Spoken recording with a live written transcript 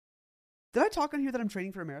Did I talk on here that I'm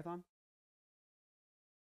training for a marathon?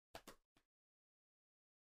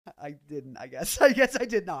 I didn't, I guess. I guess I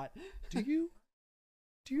did not. Do you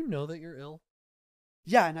know that you're ill?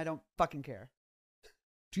 Yeah, and I don't fucking care.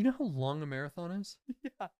 Do you know how long a marathon is?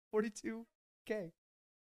 Yeah, 42K.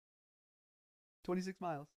 26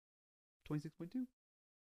 miles. 26.2.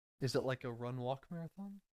 Is it like a run-walk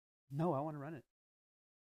marathon? No, I want to run it.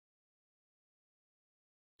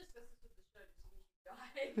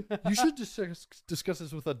 You should discuss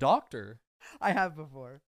this with a doctor. I have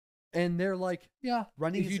before. And they're like, yeah,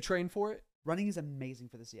 Running if is- you train for it. Running is amazing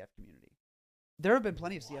for the CF community. There have been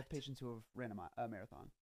plenty of CF patients who have ran a marathon.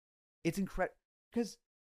 It's incredible.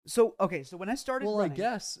 So when I started running... I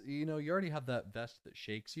guess, you already have that vest that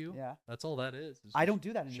shakes you. Yeah. That's all that is. I don't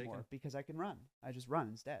do that shaking. anymore because I can run. I just run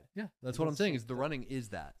instead. Yeah, that's what I'm saying is the running is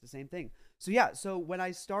that. It's the same thing. So when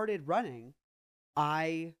I started running,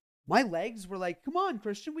 my legs were like, come on,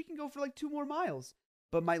 Christian, we can go for like 2 more miles.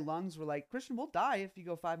 But my lungs were like, Christian, we'll die if you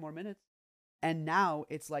go 5 more minutes. And now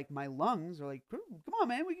it's like my lungs are like, come on,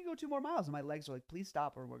 man, we can go 2 more miles. And my legs are like, please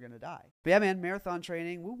stop or we're going to die. But yeah, man, marathon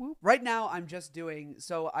training, woo woo. Right now, I'm just doing,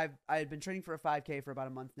 I had been training for a 5K for about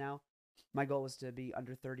a month now. My goal was to be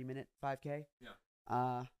under 30-minute 5K.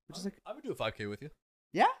 Yeah. Which is like, I would do a 5K with you.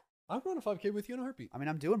 Yeah? I'd run a 5K with you in a heartbeat. I mean,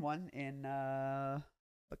 I'm doing one in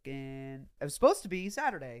fucking, it was supposed to be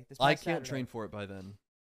Saturday. I can't train for it by then.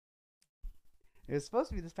 It was supposed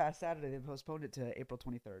to be this past Saturday. They postponed it to April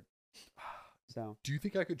 23rd. So, do you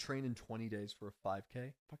think I could train in 20 days for a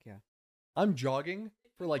 5K? Fuck yeah. I'm jogging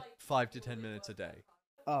for like 5 to 10 minutes a day.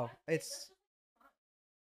 Oh, it's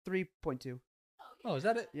 3.2. Oh, is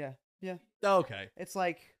that it? Yeah. Yeah. Okay. It's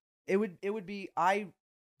like it would be I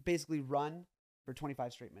basically run for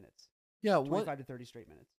 25 straight minutes. Yeah, 25 to 30 straight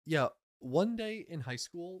minutes. Yeah, one day in high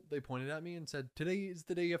school, they pointed at me and said, "Today is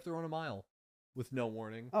the day you have to run a mile," with no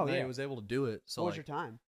warning. Oh, and yeah. I was able to do it. So What was your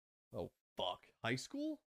time? Oh, fuck. High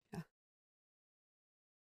school? Yeah.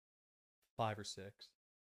 5 or 6.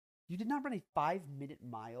 You did not run a 5-minute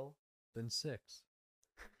mile? Then 6.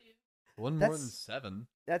 One more than 7.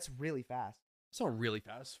 That's really fast. It's not really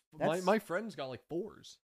fast. That's- My friends got like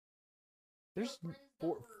 4s.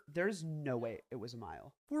 There's no way it was a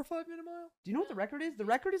mile. 4 or 5 minute mile? Do you know what the record is? The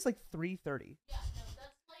record is like 3:30. Yeah, no,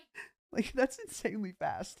 that's like Like that's insanely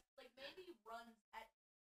fast. like maybe runs at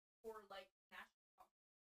for like national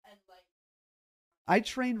and like I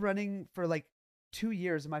trained running for like 2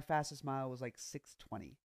 years and my fastest mile was like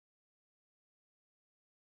 6:20.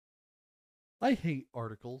 I hate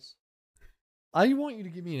articles. I want you to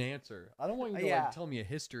give me an answer. I don't want you to Yeah. like tell me a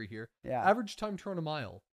history here. Yeah. Average time to run a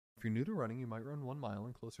mile. If you're new to running, you might run 1 mile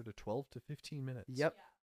in closer to 12 to 15 minutes. Yep.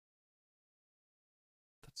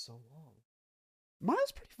 That's so long.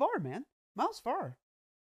 Miles pretty far, man. Miles far.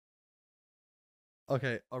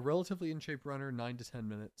 Okay, a relatively in shape runner, 9 to 10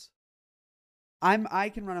 minutes.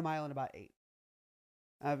 I can run a mile in about 8.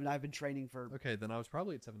 I've been training for Okay, then I was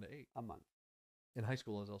probably at 7 to 8. a month. In high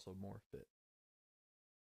school, I was also more fit.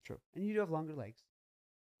 True. And you do have longer legs.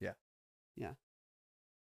 Yeah. Yeah.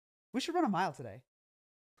 We should run a mile today.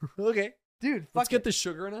 Okay. Dude, Let's fuck get it. the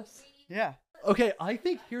sugar in us. Yeah. Okay, I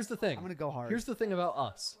think here's the thing. I'm going to go hard. Here's the thing about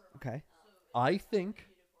us. Okay. I think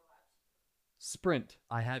sprint,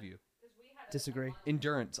 I have you. Disagree.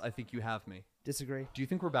 Endurance, I think you have me. Disagree. Do you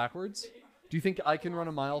think we're backwards? Do you think I can run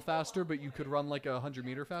a mile faster, but you could run like 100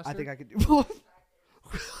 meter faster? I think I could do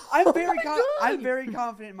I'm very God. I'm very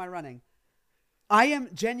confident in my running. I am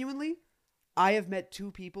genuinely I have met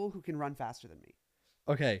 2 people who can run faster than me.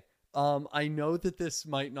 Okay. I know that this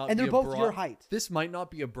might not And be they're both your height. This might not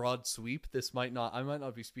be a broad sweep. I might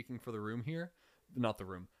not be speaking for the room here. Not the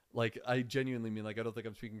room. Like, I genuinely mean, like, I don't think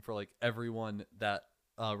I'm speaking for, like, everyone that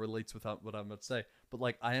relates with what I'm about to say. But,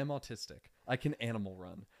 like, I am autistic. I can animal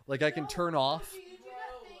run. Like, I can turn off. Do you do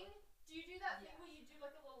that thing? Do you do that thing where you do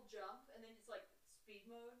like a little jump and then it's like speed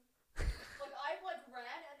mode? Like I like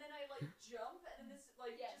ran and then I like jump and then this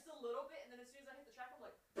like just a little bit and then as soon as I hit the track I'm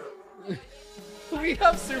like We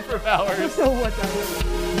have superpowers. I don't know what that is.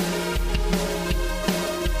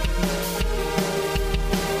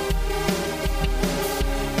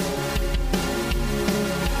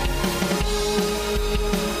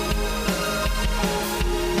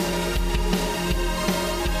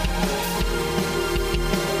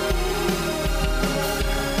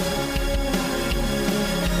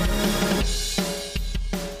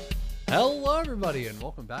 Hello, everybody, and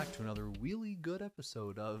welcome back to another really good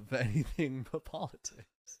episode of Anything But Politics.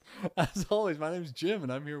 As always, my name's Jim,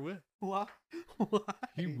 and I'm here with... Why?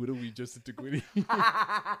 He we just into Gwitty.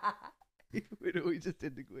 We just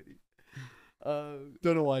did the Gwitty.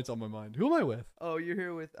 Don't know why it's on my mind. Who am I with? Oh, you're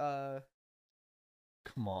here with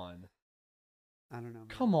Come on. I don't know. Man.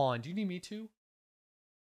 Come on. Do you need me to?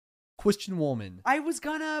 Question woman. I was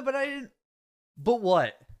gonna, but I didn't. But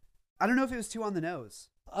what? I don't know if it was too on the nose.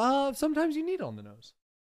 Sometimes you need on the nose.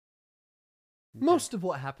 Okay. Most of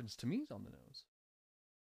what happens to me is on the nose.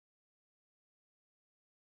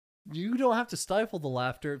 You don't have to stifle the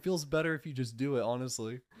laughter. It feels better if you just do it,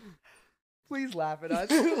 honestly. Please laugh at us.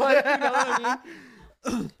 Like, you know what I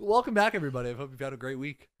mean? Welcome back, everybody. I hope you've had a great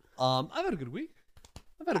week. I've had a good week.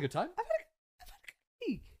 I've had a good time. I've had a good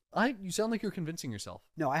week. You sound like you're convincing yourself.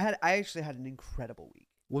 No, I actually had an incredible week.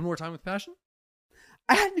 One more time with passion?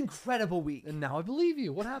 I had an incredible week. And now I believe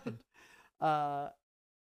you. What happened? I'm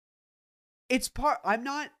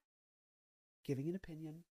not giving an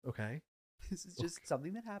opinion. Okay. This is just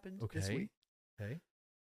something that happened this week. Okay.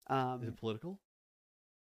 Is it political?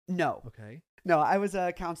 No. Okay. No, I was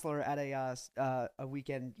a counselor at a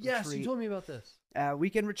weekend Yes, retreat. you told me about this.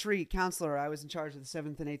 Weekend retreat counselor. I was in charge of the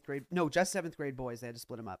 7th and 8th grade. No, just 7th grade boys. They had to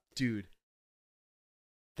split them up. Dude.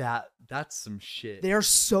 That's some shit. They're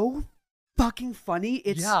so fucking funny.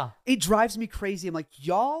 It drives me crazy. I'm like,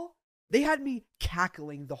 y'all, they had me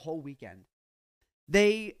cackling the whole weekend.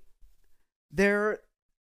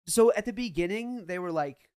 So at the beginning, they were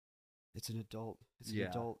like, it's an adult. It's an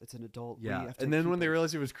adult. It's an adult. Yeah. And then when they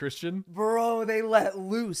realized it was Christian. Bro, they let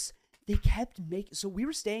loose. They kept making. So we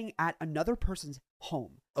were staying at another person's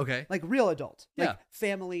home. Okay. Like real adult. Yeah. Like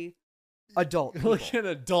family adult. People. Like an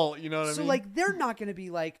adult, you know what I mean? So like they're not going to be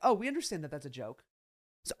like, oh, we understand that that's a joke.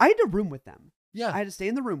 So I had to room with them. Yeah. I had to stay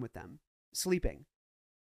in the room with them, sleeping.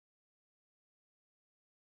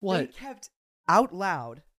 What? They kept out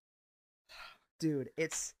loud. Dude,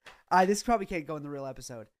 this probably can't go in the real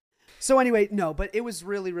episode. So anyway, no, but it was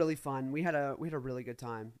really, really fun. We had a really good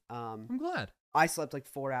time. I'm glad. I slept like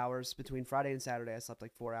 4 hours between Friday and Saturday. I slept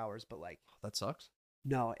like 4 hours, but like that sucks.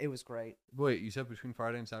 No, it was great. Wait, you said between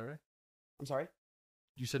Friday and Saturday? I'm sorry?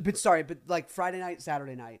 You said but like Friday night,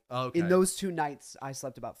 Saturday night. Oh, okay. In those 2 nights, I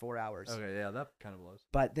slept about 4 hours. Okay, yeah, that kind of blows.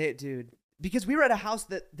 But dude, because we were at a house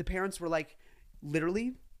that the parents were like,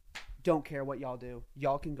 literally, don't care what y'all do.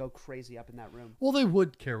 Y'all can go crazy up in that room. Well, they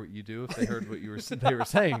would care what you do if they heard what they were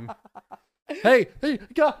saying. Hey,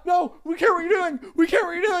 God, no, we care what you're doing. We care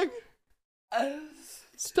what you're doing.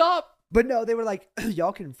 Stop. But no, they were like,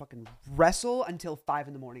 y'all can fucking wrestle until 5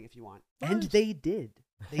 a.m. if you want. Nice. And they did.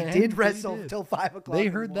 They did wrestle until 5 o'clock. They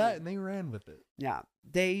heard that and they ran with it. Yeah.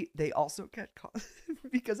 They also kept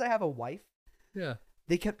because I have a wife. Yeah.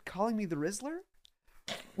 They kept calling me the Rizzler,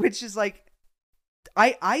 which is like,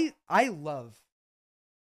 I love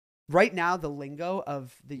right now the lingo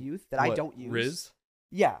of the youth that I don't use. Riz?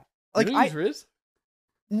 Yeah. Like you don't use Riz?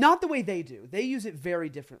 Not the way they do. They use it very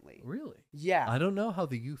differently. Really? Yeah. I don't know how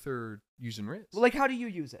the youth are using Riz. Well, like, how do you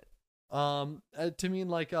use it? To mean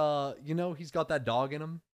like, he's got that dog in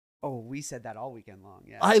him. Oh, we said that all weekend long.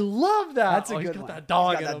 Yeah. I love that. That's a good he's got one. that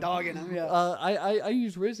dog he's got in that him. dog in him. Yeah. I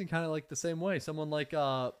use Riz in kind of like the same way. Someone like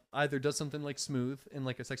either does something like smooth in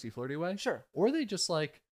like a sexy flirty way, Sure. or they just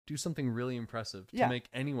like do something really impressive to make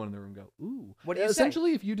anyone in the room go, ooh. What do you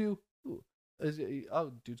essentially say? If you do, ooh,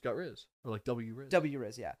 oh, dude's got Riz, or like W Riz. W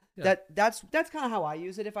Riz, yeah. That's kind of how I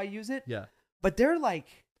use it if I use it. Yeah. But they're like,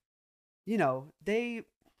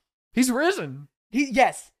 he's risen.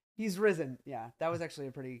 He's risen. Yeah, that was actually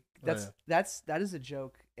a pretty. That is a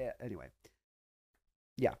joke. Anyway.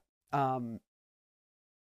 Yeah.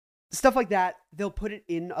 Stuff like that. They'll put it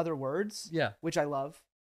in other words. Yeah. Which I love.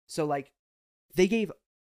 So like, they gave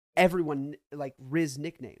everyone like Riz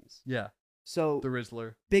nicknames. Yeah. So the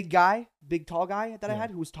Rizzler, big tall guy that I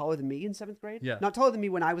had who was taller than me in 7th grade. Yeah. Not taller than me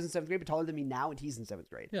when I was in 7th grade, but taller than me now, and he's in 7th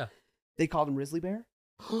grade. Yeah. They called him Rizzly Bear.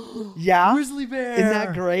 Yeah. Grizzly Bear. Isn't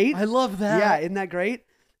that great? I love that. Yeah, isn't that great?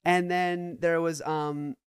 And then there was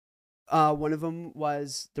one of them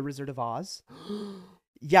was the Wizard of Oz.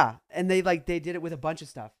 Yeah, and they did it with a bunch of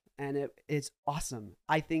stuff, and it's awesome.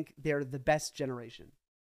 I think they're the best generation.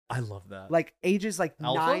 I love that. Like ages like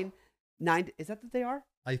Alpha? 9. Is that they are?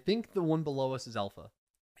 I think the one below us is Alpha.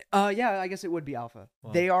 Yeah, I guess it would be Alpha.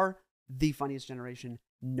 Wow. They are the funniest generation.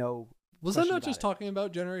 No. Was I not just talking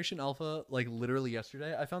about Generation Alpha like literally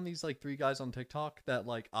yesterday? I found these like 3 guys on TikTok that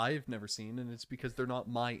like I've never seen, and it's because they're not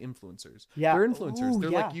my influencers. Yeah. They're influencers. Ooh,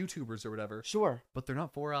 they're yeah. like YouTubers or whatever. Sure. But they're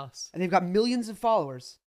not for us. And they've got millions of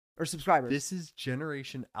followers or subscribers. This is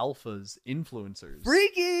Generation Alpha's influencers.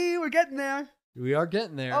 Freaky! We're getting there. We are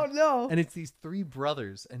getting there. Oh no. And it's these 3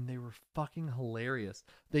 brothers, and they were fucking hilarious.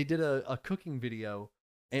 They did a cooking video,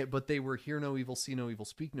 but they were hear no evil, see no evil,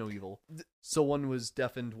 speak no evil. So one was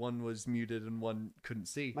deafened, one was muted, and one couldn't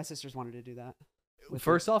see. My sisters wanted to do that.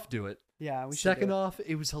 First off, do it. Yeah, we should. Second off,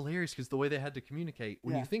 it was hilarious because the way they had to communicate.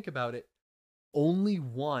 When you think about it, only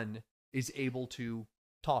one is able to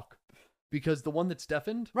talk. Because the one that's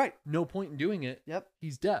deafened, Right. no point in doing it. Yep.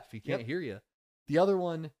 He's deaf. He can't hear you. The other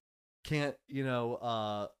one can't,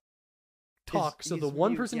 talk. So the he's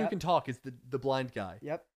one mute, person who yep. can talk is the blind guy.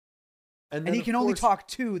 Yep. And And he of can only course- talk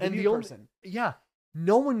to the and new the only- person. Yeah.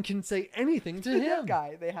 No one can say anything to The him.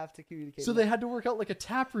 guy. They have to communicate. So with. they had to work out like a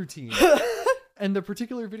tap routine. And the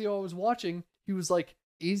particular video I was watching, he was like,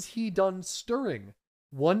 is he done stirring?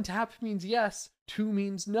 1 tap means yes, 2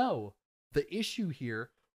 means no. The issue here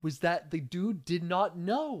was that the dude did not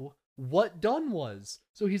know what done was.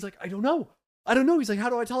 So he's like, I don't know. He's like, how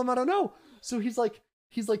do I tell him I don't know? So he's like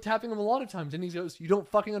tapping him a lot of times. And he goes, you don't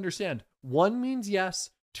fucking understand. 1 means yes,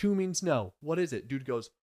 2 means no. What is it? Dude goes,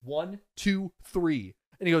 1, 2, 3.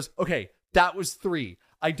 And he goes, okay, that was 3.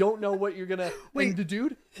 I don't know what you're gonna. Wait. And the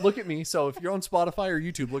dude, look at me. So if you're on Spotify or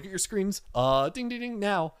YouTube, look at your screens. Ding, ding, ding.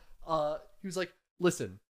 Now, he was like,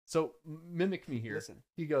 listen. So mimic me here. Listen.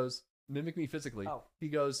 He goes, mimic me physically. Oh. He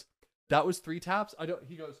goes, that was 3 taps.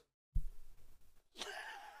 He goes.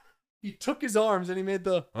 He took his arms and he made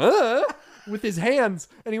the with his hands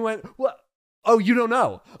and he went, what? Oh, you don't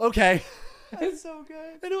know? Okay. That's so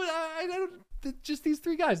good. And I don't. Just these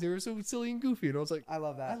 3 guys. They were so silly and goofy, and I was like, I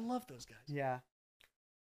love that. I love those guys. Yeah.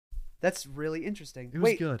 That's really interesting. It was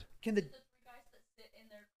Wait, good. can the The 3 guys that sit in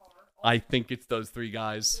their car. I think it's those 3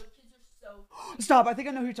 guys. Those kids are so funny. stop? I think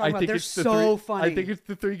I know who you're talking about. They're so funny. I think it's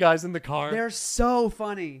the 3 guys in the car. They're so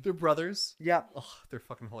funny. They're brothers. Yeah. Oh, they're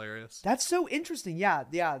fucking hilarious. That's so interesting. Yeah.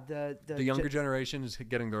 Yeah. The The younger generation is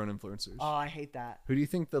getting their own influencers. Oh, I hate that. Who do you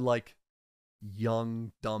think the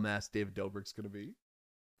young dumbass David Dobrik's gonna be?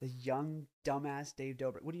 The young dumbass Dave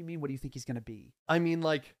Dobrik. What do you mean? What do you think he's gonna be? I mean,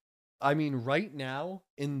 right now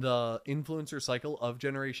in the influencer cycle of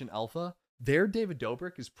Generation Alpha, their David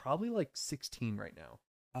Dobrik is probably 16 right now.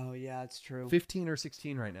 Oh yeah, it's true. 15 or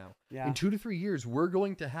 16 right now. Yeah. In 2 to 3 years, we're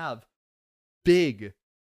going to have big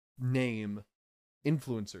name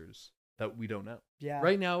influencers that we don't know. Yeah.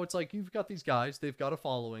 Right now, it's like you've got these guys, they've got a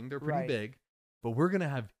following, they're pretty Right. big, but we're going to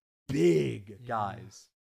have big guys.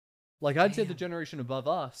 I'd say the Man. generation above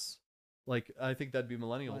us, I think that'd be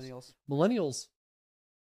millennials. Millennials. Millennials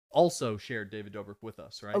also shared David Dobrik with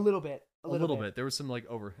us, right? A little bit. A little bit. There was some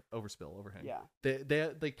overhang. Yeah.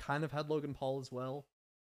 They kind of had Logan Paul as well.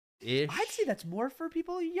 Ish. I'd say that's more for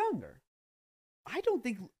people younger. I don't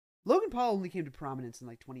think Logan Paul only came to prominence in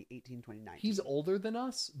 2018, 2019. He's older than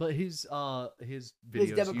us, but his videos His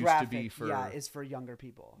used to demographic, be for is for younger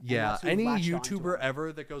people. And yeah. that's who Any latched onto YouTuber him.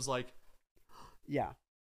 ever that goes Yeah.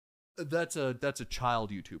 that's a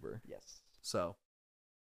child YouTuber. Yes. So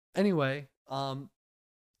anyway,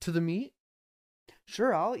 to the meat.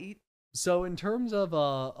 Sure, I'll eat. So in terms of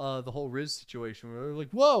the whole Riz situation, we're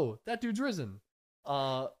like, whoa, that dude's risen.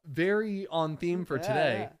 Very on theme for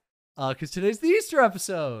today. Because today's the Easter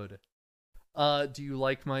episode. Do you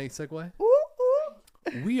like my segue? Ooh,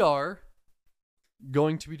 ooh. We are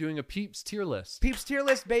going to be doing a Peeps tier list. Peeps tier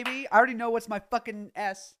list, baby. I already know what's my fucking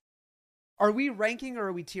S. Are we ranking or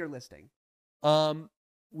are we tier listing?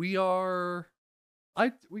 We are.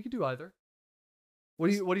 We could do either. What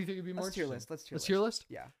do you think would be more Let's tier interesting? list. Let's tier list.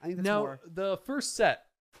 Yeah, I think that's Now more. the first set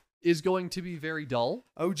is going to be very dull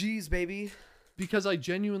OGs, baby. because I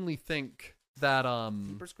genuinely think that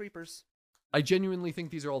Creepers. I genuinely think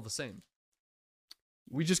these are all the same.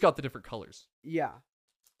 We just got the different colors. Yeah.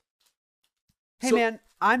 Hey So- man,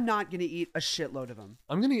 I'm not gonna eat a shitload of them.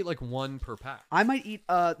 I'm gonna eat one per pack. I might eat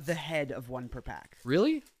the head of one per pack.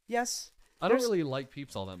 Really? Yes. I don't There's- really like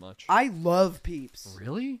Peeps all that much. I love Peeps.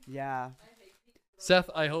 Really? Yeah.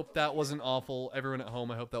 Seth, I hope that wasn't awful. Everyone at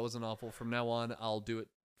home, I hope that wasn't awful. From now on, I'll do it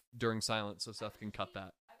during silence so Seth can cut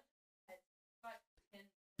that.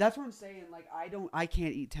 That's what I'm saying. I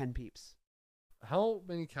can't eat 10 Peeps. How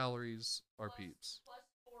many calories are Peeps? Plus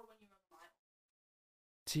 4 when you run a mile.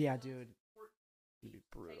 So yeah, dude. It'd be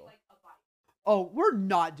Take brutal. a bite. Oh, we're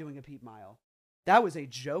not doing a Peep mile. That was a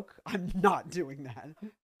joke. I'm not doing that.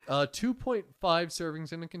 2.5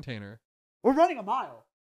 servings in a container. We're running a mile,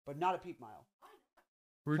 but not a Peep mile.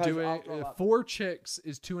 We're 'Cause doing I'll throw up. 4 chicks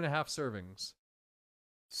is 2.5 servings.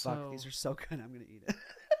 Fuck, So, these are so good. I'm gonna eat it.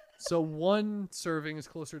 so 1 serving is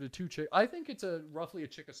closer to 2 chick. I think it's roughly a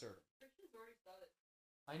chick a serving. Christian's already said it.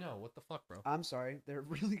 I know. What the fuck, bro? I'm sorry. They're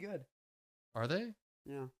really good. Are they?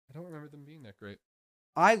 Yeah. I don't remember them being that great.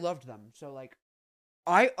 I loved them. So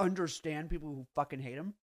I understand people who fucking hate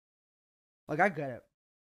them. I get it.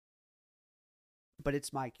 But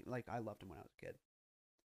it's I loved them when I was a kid.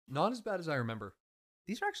 Not as bad as I remember.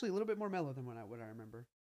 These are actually a little bit more mellow than what I remember.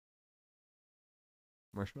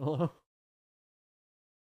 Marshmallow.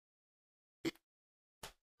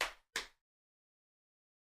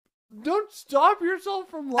 Don't stop yourself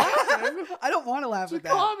from laughing. I don't want to laugh It's at a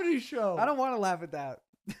that. comedy show. I don't want to laugh at that.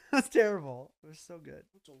 That's terrible. It was so good.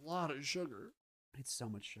 It's a lot of sugar. It's so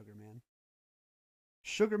much sugar, man.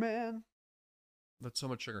 Sugar, man. That's so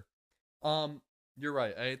much sugar. You're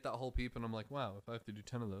right. I ate that whole Peep, and I'm like, wow, if I have to do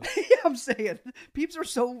 10 of those. Yeah, I'm saying. Peeps are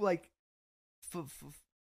so, like,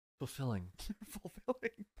 Fulfilling.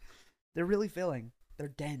 fulfilling. They're really filling. They're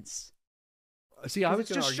dense. See, I was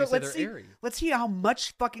going to argue say they're airy. Let's see how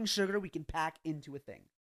much fucking sugar we can pack into a thing.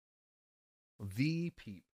 The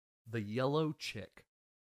Peep. The yellow chick.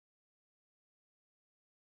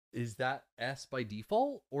 Is that S by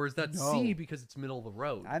default? Or is that No. C because it's middle of the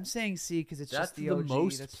road? I'm saying C because it's That's just the the OG.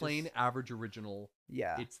 most That's plain just- average original.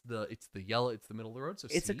 Yeah. It's the yellow, it's the middle of the road, so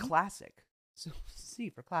It's C? a classic. So C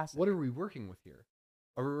for classic. What are we working with here?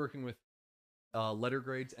 Are we working with letter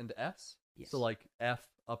grades and S? Yes. So like F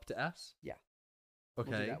up to S? Yeah.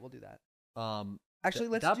 Okay. We'll do that. Th- Actually,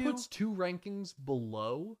 let's that do... puts 2 rankings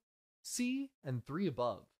below C and 3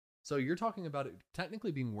 above. So you're talking about it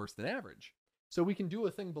technically being worse than average. So we can do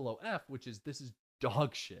a thing below F, which is this is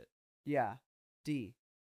dog shit. Yeah. D.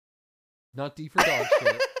 Not D for dog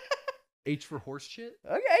shit. H for horse shit.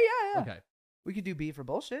 Okay, yeah. Okay. We could do B for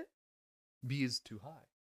bullshit. B is too high.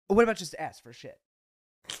 Or what about just S for shit?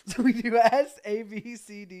 So we do S, A, B,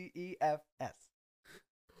 C, D, E, F, S.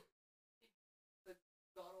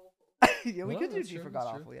 Yeah, we Well, could do that's G true, for that's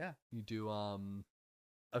god true. awful, yeah. You do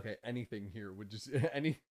okay, anything here would just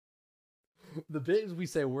any the bit is we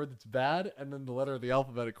say a word that's bad and then the letter of the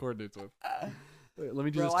alphabet it coordinates with. Wait, let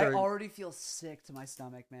me do Bro, this I during... already feel sick to my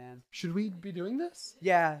stomach, man. Should we be doing this?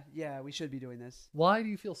 Yeah, we should be doing this. Why do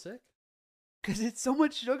you feel sick? Because it's so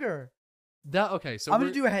much sugar. That okay, so I'm going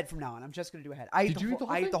we're- to do a head from now on. I'm just going to do a head. I ate Did you eat the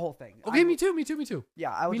whole I ate thing? the whole thing. Okay, I- me too.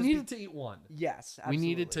 Yeah, I will We just needed to eat one. Yes, We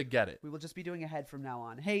needed absolutely. to get it. We will just be doing a head from now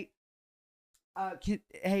on. Hey,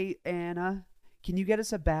 hey Anna, can you get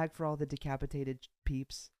us a bag for all the decapitated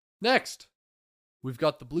peeps? Next, we've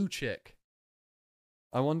got the blue chick.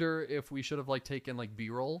 I wonder if we should have like taken like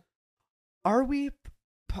B-roll. Are we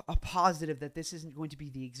positive that this isn't going to be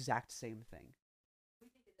the exact same thing?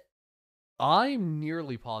 I'm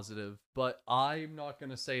nearly positive, but I'm not going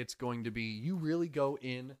to say it's going to be. You really go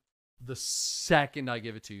in the second I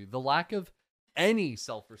give it to you. The lack of any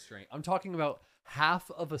self-restraint. I'm talking about half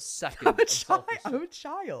of a second I'm of self-restraint. a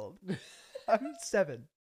child. I'm 7.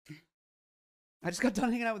 I just got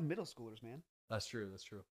done hanging out with middle schoolers, man. That's true.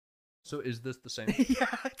 So is this the same? Yeah,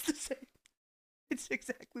 it's the same. It's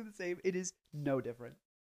exactly the same. It is no different.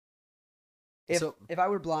 If I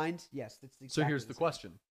were blind, yes, that's exactly So here's the same.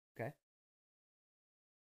 question. Okay.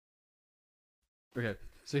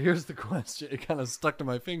 So here's the question. It kind of stuck to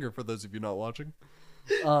my finger for those of you not watching.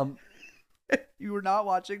 If you were not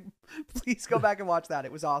watching, please go back and watch that.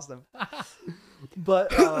 It was awesome. But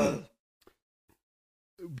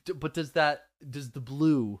does the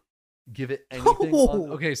blue give it anything?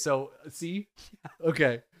 Oh. Okay, so see?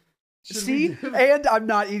 Okay. Should we See? do- And I'm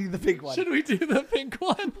not eating the pink one. Should we do the pink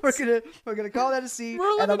one? We're gonna call that a C.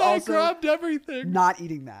 Merlin and I'm and I also grabbed everything. not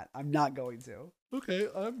eating that. I'm not going to. Okay,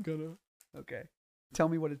 I'm gonna. Okay. Tell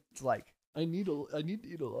me what it's like. I need to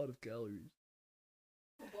eat a lot of calories.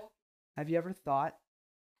 Have you ever thought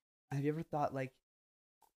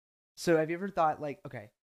like okay.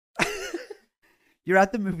 You're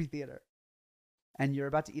at the movie theater and you're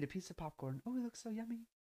about to eat a piece of popcorn. Oh, it looks so yummy.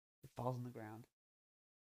 It falls on the ground.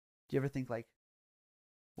 Do you ever think like,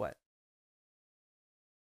 what?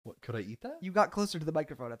 What, could I eat that? You got closer to the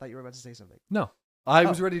microphone. I thought you were about to say something. No. I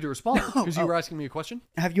was Oh. ready to respond because you Oh. were asking me a question.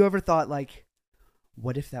 Have you ever thought like,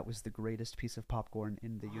 what if that was the greatest piece of popcorn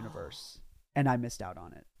in the universe and I missed out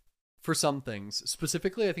on it? For some things.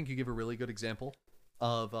 Specifically, I think you give a really good example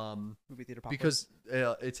of Movie theater popcorn. because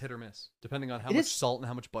it's hit or miss depending on how It much is. salt and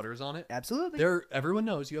how much butter is on it. Absolutely. Everyone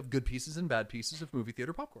knows you have good pieces and bad pieces of movie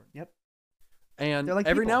theater popcorn. Yep. And They're like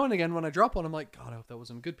every people. now and again when I drop one, I'm like, God, I hope that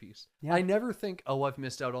wasn't a good piece. Yeah. I never think, oh, I've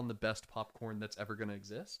missed out on the best popcorn that's ever going to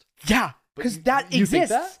exist. Yeah, But because you- that you think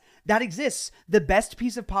exists. that? That exists. The best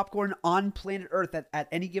piece of popcorn on planet Earth at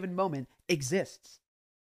any given moment exists.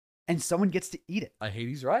 And someone gets to eat it. I hate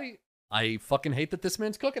he's right. I fucking hate that this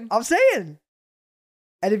man's cooking. I'm saying.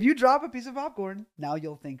 And if you drop a piece of popcorn, now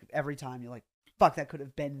you'll think every time, you're like, fuck, that could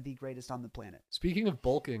have been the greatest on the planet. Speaking of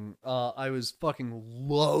bulking, I was fucking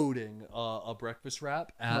loading a breakfast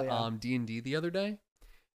wrap at D&D the other day.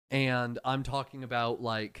 And I'm talking about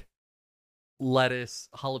like lettuce,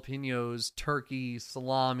 jalapenos, turkey,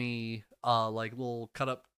 salami, like little cut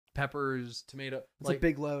up peppers, tomato. It's like, a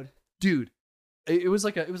big load. dude, It was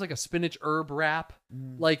like a spinach herb wrap.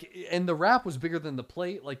 Like, and the wrap was bigger than the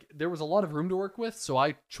plate. Like, there was a lot of room to work with, so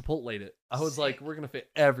I Chipotle'd it. I was like, we're gonna fit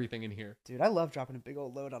everything in here. Dude, I love dropping a big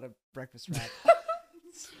old load on a breakfast wrap.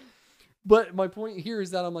 But my point here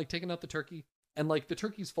is that I'm like taking out the turkey, and like the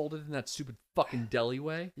turkey's folded in that stupid fucking deli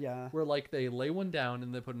way. Yeah. Where like they lay one down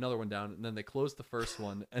and they put another one down, and then they close the first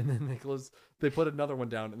one, and then they put another one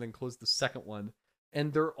down, and then close the second one.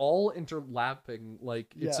 And they're all interlapping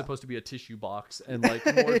like it's supposed to be a tissue box, and like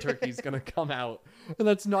more turkey's gonna come out. And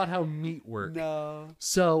that's not how meat works. No.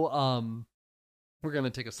 So we're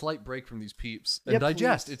gonna take a slight break from these peeps and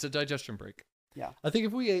digest. Please. It's a digestion break. Yeah. I think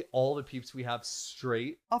if we ate all the peeps we have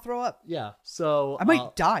straight, I'll throw up. yeah. So I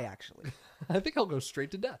might die, actually. I think I'll go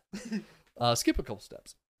straight to death. Skip a couple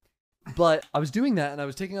steps. But I was doing that, and I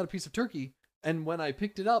was taking out a piece of turkey, and when I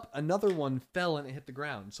picked it up, another one fell and it hit the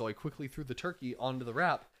ground. So I quickly threw the turkey onto the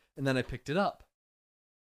wrap, and then I picked it up.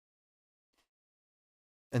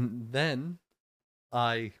 And then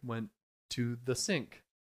I went to the sink,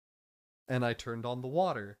 and I turned on the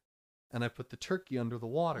water, and I put the turkey under the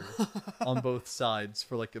water on both sides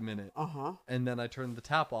for like a minute. Uh-huh. And then I turned the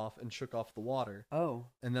tap off and shook off the water. Oh.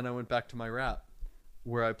 And then I went back to my wrap,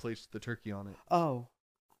 where I placed the turkey on it. Oh.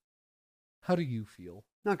 How do you feel?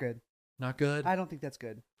 Not good. Not good? I don't think that's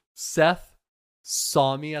good. Seth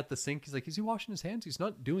saw me at the sink. He's like, is he washing his hands? He's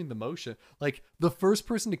not doing the motion. Like, the first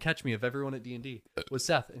person to catch me of everyone at D&D was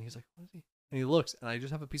Seth. And he's like, what is he? And he looks, and I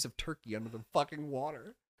just have a piece of turkey under the fucking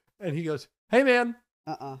water. And he goes, hey, man.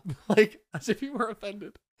 Like, as if he were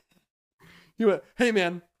offended. He went, hey,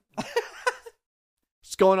 man.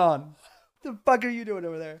 What's going on? The fuck are you doing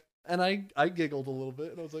over there? And I giggled a little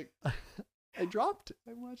bit, and I was like, I dropped it.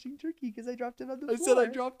 I'm watching turkey because I dropped it on the I floor. said I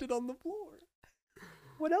dropped it on the floor.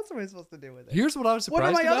 What else am I supposed to do with it? Here's what I was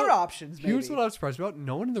surprised What about. are my other options, maybe? Here's what I was surprised about.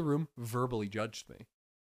 No one in the room verbally judged me.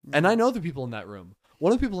 And I know the people in that room.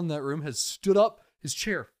 One of the people in that room has stood up, his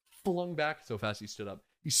chair flung back so fast he stood up.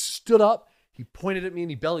 He stood up, he pointed at me,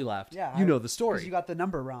 and he belly laughed. Yeah. You know the story. Because you got the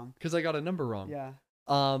number wrong. Because I got a number wrong. Yeah.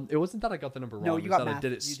 It wasn't that I got the number wrong. No, it you was got that math. I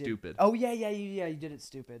did it You stupid. Oh, yeah, you did it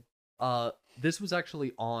stupid. This was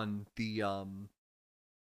actually on the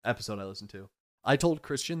episode I listened to. I told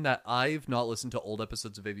Christian that I've not listened to old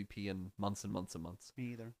episodes of AVP in months and months and months.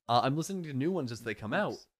 Me either. I'm listening to new ones as they come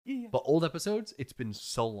out. Yeah. But old episodes, it's been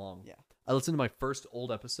so long. Yeah. I listened to my first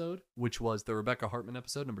old episode, which was the Rebecca Hartman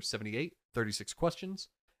episode, number 78, 36 questions.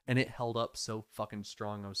 And it held up so fucking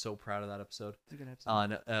strong. I was so proud of that episode. It's a good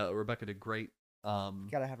episode. And Rebecca did great.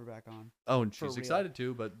 Gotta have her back on. Oh, and For she's real. excited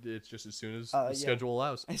to, but it's just as soon as the Yeah. schedule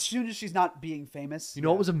allows. As soon as she's not being famous. You know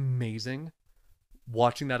what was amazing?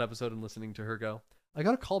 Watching that episode and listening to her go, I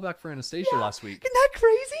got a call back for Anastasia last week. Isn't that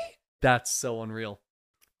crazy? That's so unreal.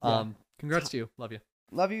 Yeah. Congrats to you. Love you.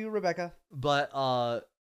 Love you, Rebecca. But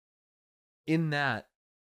in that,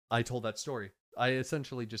 I told that story. I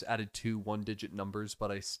essentially just added 2 one-digit numbers, but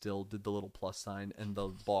I still did the little plus sign and the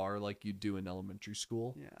bar like you do in elementary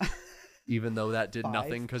school. Yeah. Even though that did 5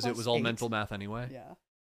 nothing because it plus was all 8. mental math anyway. Yeah.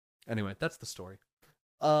 Anyway, that's the story.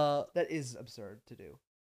 That is absurd to do.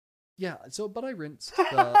 Yeah, so, but I rinsed.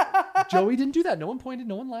 Joey didn't do that. No one pointed.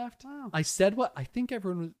 No one laughed. Wow. I said what I think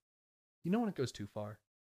everyone was. You know when it goes too far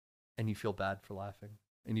and you feel bad for laughing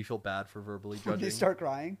and you feel bad for verbally judging? When they start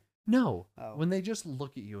crying? No. Oh. When they just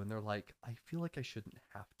look at you and they're like, I feel like I shouldn't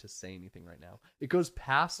have to say anything right now. It goes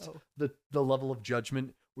past the level of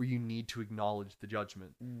judgment where you need to acknowledge the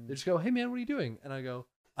judgment. They just go, hey man, what are you doing? And I go,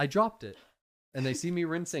 I dropped it. And they see me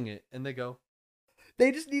rinsing it and they go,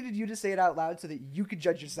 They just needed you to say it out loud so that you could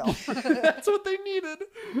judge yourself. that's what they needed.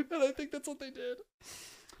 And I think that's what they did.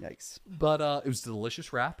 Yikes. But it was a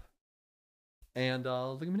delicious wrap. And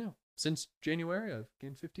look at me now. Since January, I've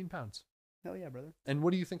gained 15 pounds. Hell yeah, brother. And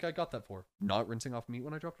what do you think I got that for? Not rinsing off meat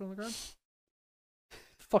when I dropped it on the ground? The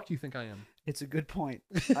fuck do you think I am? It's a good point.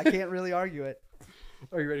 I can't really argue it.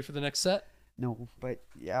 Are you ready for the next set? No, but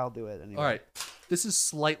yeah, I'll do it anyway. All right. This is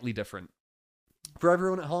slightly different. For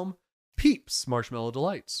everyone at home, Peeps Marshmallow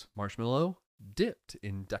Delights. Marshmallow dipped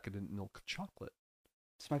in decadent milk chocolate.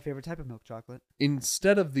 It's my favorite type of milk chocolate.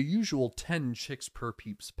 Instead of the usual 10 chicks per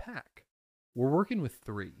Peeps pack, we're working with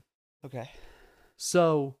 3. Okay.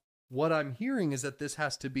 So what I'm hearing is that this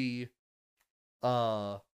has to be,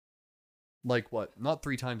 like what? Not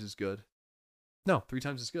 3 times as good. No, 3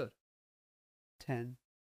 times as good. 10.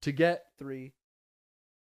 To get 3.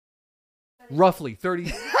 roughly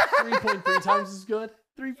 33.3 times as good.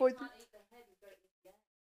 3.3.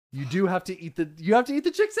 You do have to eat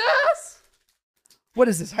the chick's ass. What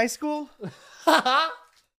is this, high school?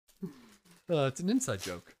 It's an inside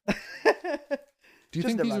joke. Do you Just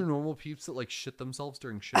think these about. are normal peeps that like shit themselves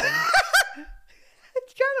during shitting?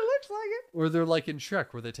 of looks like it. Or they're like in Shrek,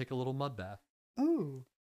 where they take a little mud bath. Ooh.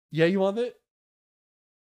 Yeah, you want it?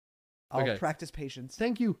 I'll Okay. practice patience.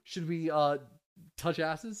 Thank you. Should we touch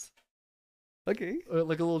asses? Okay.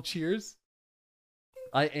 Like a little cheers?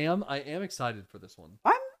 I am excited for this one.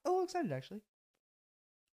 I'm a little excited, actually.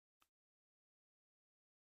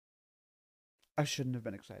 I shouldn't have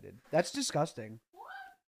been excited. That's disgusting.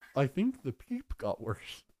 I think the Peep got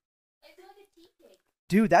worse. It's like a tea cake.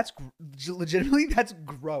 Dude, that's legitimately, that's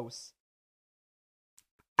gross.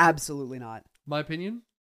 Absolutely not. My opinion?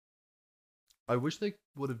 I wish they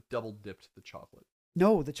would have double dipped the chocolate.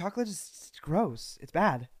 No, the chocolate is gross. It's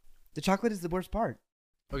bad. The chocolate is the worst part.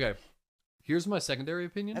 Okay. Here's my secondary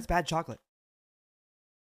opinion. That's bad chocolate.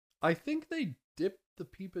 I think they dip the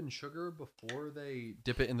Peep in sugar before they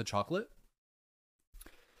dip it in the chocolate.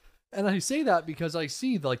 And I say that because I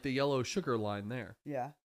see like the yellow sugar line there.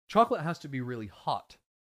 Yeah. Chocolate has to be really hot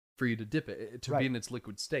for you to dip it to Right. be in its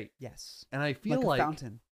liquid state. Yes. And I feel like a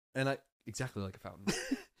fountain. Exactly like a fountain.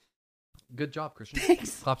 Good job, Christian.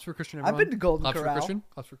 Thanks. Claps for Christian, I've everyone. been to Golden Claps Corral. for Christian.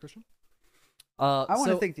 Claps for Christian. I want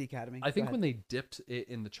to so thank the Academy. I think Go when ahead. they dipped it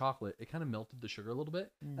in the chocolate, it kind of melted the sugar a little bit,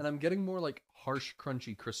 Mm. and I'm getting more like harsh,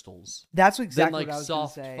 crunchy crystals That's than exactly like what I was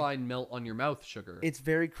soft, going to say. fine melt on your mouth sugar. It's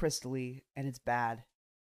very crystally and it's bad.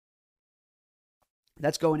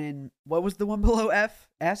 That's going in. What was the one below F?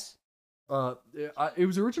 S? It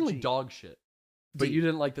was originally G. dog shit, but D. you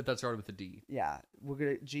didn't like that started with a D. Yeah. We're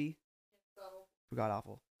going to G. So, We got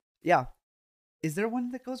awful. Yeah. Is there one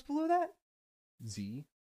that goes below that? Z.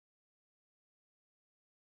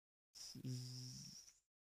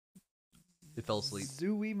 It fell asleep.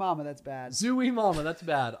 Zooey Mama, that's bad. Zooey mama, that's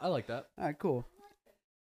bad. I like that. All right, cool.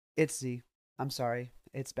 It's Z. I'm sorry.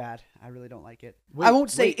 It's bad. I really don't like it. Wait, I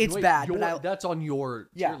won't say wait, it's wait, bad, but that's on your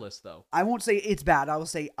Yeah. tier list though. I won't say it's bad. I will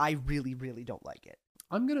say I really, really don't like it.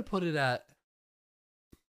 I'm gonna put it at.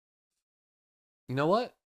 You know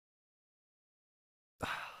what?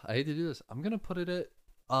 I hate to do this. I'm gonna put it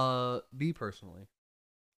at B personally.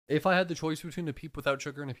 If I had the choice between a Peep without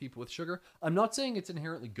sugar and a Peep with sugar, I'm not saying it's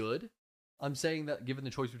inherently good. I'm saying that given the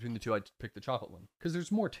choice between the two, I'd pick the chocolate one because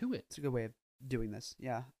there's more to it. It's a good way of doing this.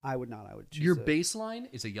 Yeah, I would not. I would choose Your the- baseline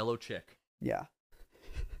is a yellow chick. Yeah.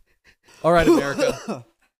 All right, America.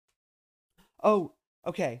 Oh,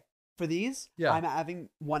 okay. For these, Yeah. I'm having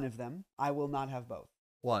one of them. I will not have both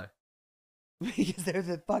Why? because they're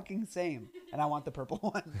the fucking same, and I want the purple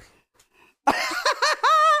one.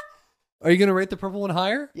 Are you gonna rate the purple one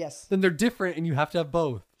higher? Yes. Then they're different, and you have to have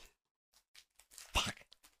both. Fuck.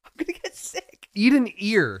 I'm gonna get sick. Eat an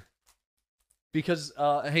ear, because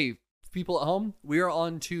hey, people at home, we are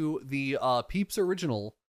on to the Peeps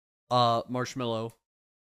original marshmallow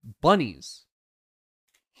bunnies.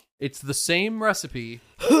 It's the same recipe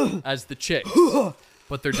as the chicks,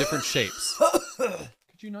 but they're different shapes.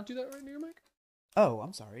 Could you not do that right near your mic? Oh,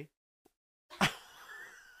 I'm sorry.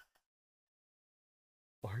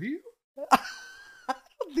 Are you? I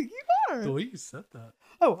don't think you are. The way you said that.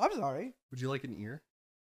 Oh, I'm sorry. Would you like an ear?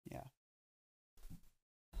 Yeah.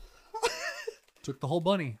 Took the whole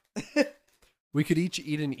bunny. We could each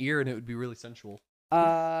eat an ear, and it would be really sensual.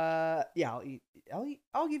 Yeah,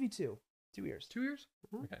 I'll give you two. 2 ears. 2 ears?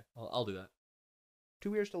 Okay, I'll do that.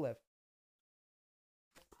 2 ears to live.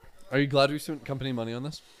 Are you glad we spent company money on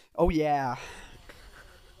this? Oh yeah.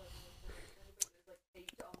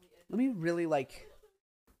 Let me really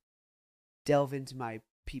delve into my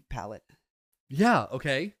Peep palette. Yeah,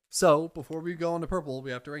 okay. So, before we go on to purple,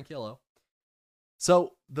 we have to rank yellow.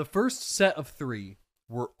 So, the first set of 3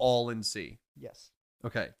 were all in C. Yes.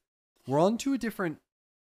 Okay. We're on to a different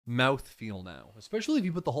mouth feel now. Especially if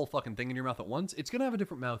you put the whole fucking thing in your mouth at once, it's going to have a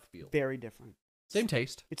different mouth feel. Very different. Same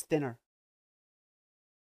taste. It's thinner.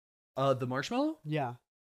 The marshmallow? Yeah.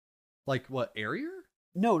 Like what, airier?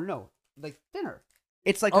 No. Like thinner.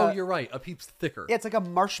 It's like You're right. A Peep's thicker. Yeah, it's like a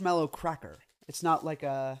marshmallow cracker. It's not like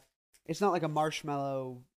a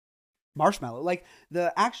marshmallow. Like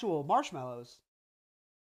the actual marshmallows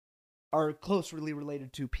are closely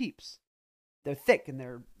related to Peeps. They're thick and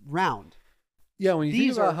they're round. Yeah, when you think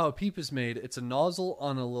These about are- how a Peep is made, it's a nozzle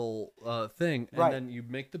on a little thing, and Right. then you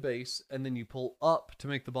make the base, and then you pull up to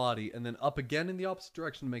make the body, and then up again in the opposite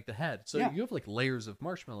direction to make the head. So Yeah. you have like layers of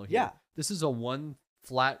marshmallow here. Yeah. This is a one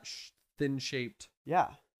flat, thin-shaped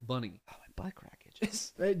Yeah. bunny. Oh, my butt crack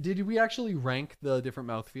itches. Did we actually rank the different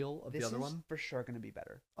mouthfeel of This the other is one? for sure going to be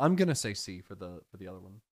better. I'm gonna say C for the other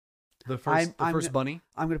one. The I'm first bunny.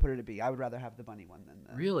 I'm going to put it at B. I would rather have the bunny one than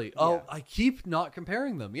the... Really? Oh, Yeah. I keep not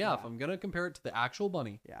comparing them. Yeah, if Yeah. I'm gonna compare it to the actual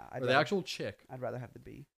bunny Yeah. or the actual chick. I'd rather have the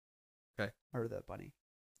B. Okay. Or the bunny.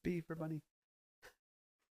 B for bunny.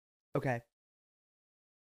 Okay.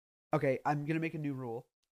 Okay, I'm gonna make a new rule.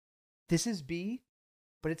 This is B,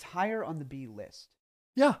 but it's higher on the B list.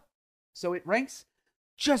 Yeah. So it ranks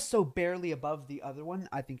just so barely above the other one.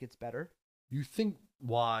 I think it's better.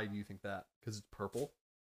 Why do you think that? Because it's purple?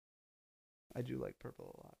 I do like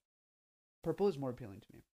purple a lot. Purple is more appealing to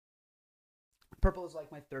me. Purple is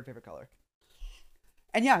like my third favorite color.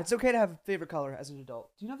 And yeah, it's okay to have a favorite color as an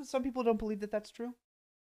adult. Do you know that some people don't believe that that's true?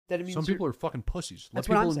 That it means Some people are fucking pussies. Let That's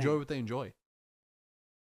what I'm people enjoy saying. what they enjoy.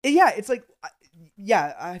 Yeah, it's like,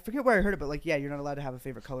 yeah, I forget where I heard it, but like, yeah, you're not allowed to have a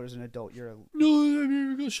favorite color as an adult.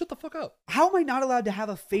 No, shut the fuck up. How am I not allowed to have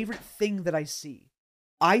a favorite thing that I see?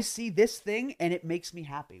 I see this thing and it makes me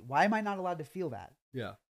happy. Why am I not allowed to feel that?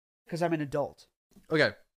 Yeah. Because I'm an adult.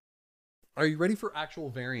 Okay. Are you ready for actual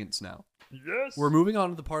variants now? Yes. We're moving on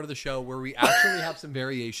to the part of the show where we actually have some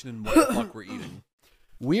variation in what the fuck we're eating.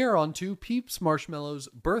 We are on to Peeps Marshmallows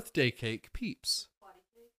Birthday Cake Peeps.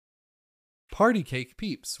 Party cake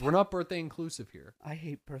Peeps. We're not birthday inclusive here. I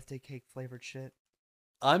hate birthday cake flavored shit.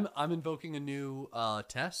 I'm invoking a new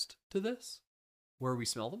test to this where we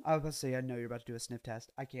smell them. I was about to say, I know you're about to do a sniff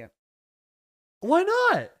test. I can't. Why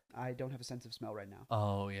not? I don't have a sense of smell right now.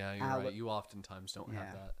 Oh, yeah, you're right. You oftentimes don't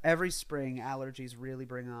have that. Every spring, allergies really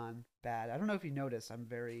bring on bad. I don't know if you notice, I'm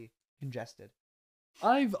very congested.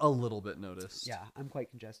 I've a little bit noticed. Yeah, I'm quite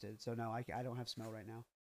congested. So, no, I don't have smell right now.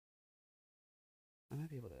 I might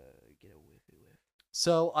be able to get a whiffy whiff.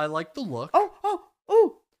 So, I like the look.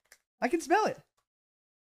 Oh! I can smell it.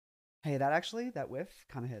 Hey, that whiff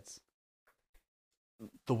kind of hits.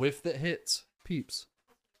 The whiff that hits. Peeps.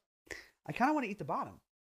 I kind of want to eat the bottom.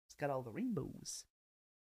 It's got all the rainbows.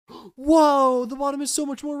 Whoa, the bottom is so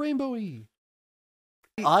much more rainbowy.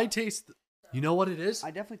 I taste... You know what it is?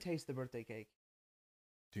 I definitely taste the birthday cake.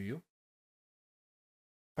 Do you?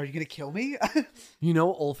 Are you going to kill me? You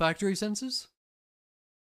know olfactory senses?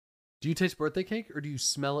 Do you taste birthday cake or do you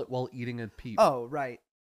smell it while eating a peep? Oh, right.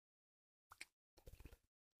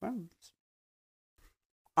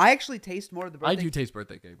 I actually taste more of the birthday I do taste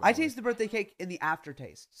birthday cake. I taste the birthday cake in the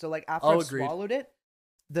aftertaste. So like after Oh, I've agreed. swallowed it,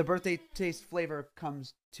 the birthday taste flavor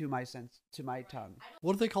comes to my tongue.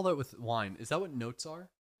 What do they call that with wine? Is that what notes are?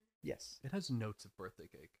 Yes. It has notes of birthday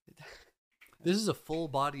cake. This is a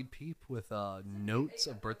full-bodied peep with notes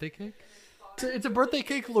of birthday cake. It's a birthday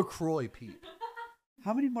cake LaCroix peep.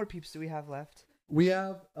 How many more peeps do we have left? We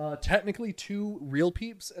have technically 2 real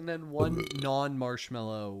peeps and then 1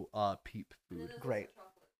 non-marshmallow peep food. Great.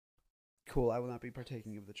 Cool. I will not be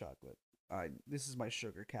partaking of the chocolate. This is my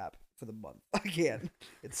sugar cap for the month. I can't.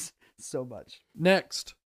 It's so much.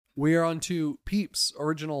 Next, we are on to Peeps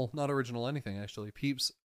not original anything actually.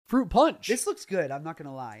 Peeps Fruit Punch. This looks good. I'm not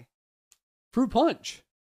gonna lie. Fruit Punch.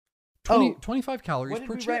 25 calories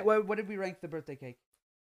per chip. What did we rank the birthday cake?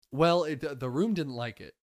 Well, the room didn't like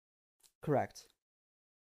it. Correct.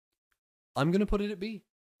 I'm gonna put it at B.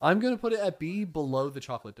 I'm gonna put it at B below the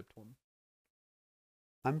chocolate dipped one.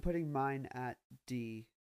 I'm putting mine at D.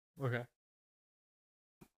 Okay.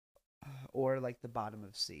 Or like the bottom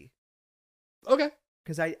of C. Okay.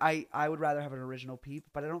 Because I would rather have an original peep,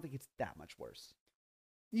 but I don't think it's that much worse.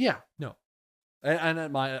 Yeah. No. And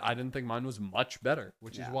I didn't think mine was much better,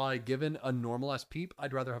 which is why, given a normal ass peep,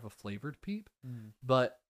 I'd rather have a flavored peep.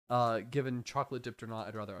 But given chocolate dipped or not,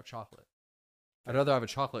 I'd rather have chocolate. I'd rather have a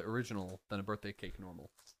chocolate original than a birthday cake normal.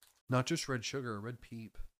 Not just red sugar, red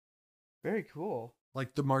peep. Very cool.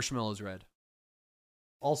 Like the marshmallow's red.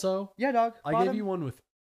 Also, yeah, dog. I gave you one with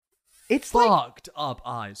it's fucked up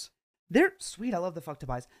eyes. They're sweet. I love the fucked up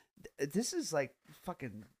eyes. This is like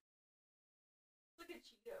fucking. Look at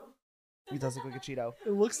Cheeto. He does look like a Cheeto.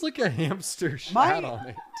 It looks like a hamster shat on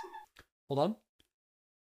it. Hold on.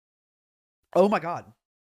 Oh my god.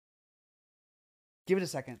 Give it a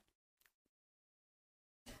second.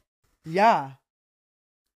 Yeah.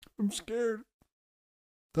 I'm scared.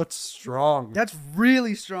 That's strong. That's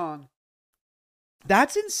really strong.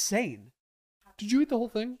 That's insane. Did you eat the whole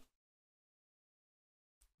thing?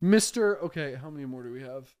 Okay, how many more do we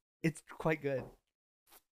have? It's quite good.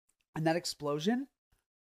 And that explosion?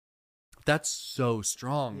 That's so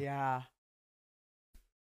strong. Yeah.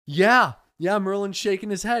 Yeah. Yeah, Merlin's shaking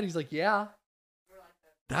his head. He's like, yeah.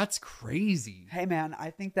 That's crazy. Hey, man,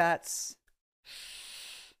 I think that's...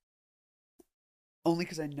 Only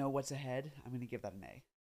because I know what's ahead, I'm going to give that an A.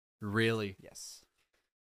 Really? Yes.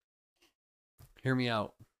 Hear me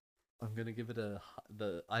out. I'm going to give it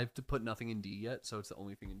I have to put nothing in D yet, so it's the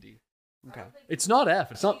only thing in D. Okay. It's not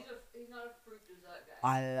F. It's not... He's not a fruit dessert guy.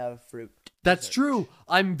 I love fruit. That's dessert. true.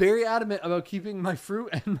 I'm very adamant about keeping my fruit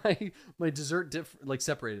and my dessert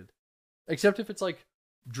separated. Except if it's like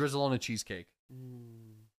drizzle on a cheesecake.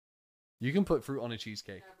 You can put fruit on a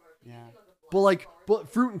cheesecake. Yeah. but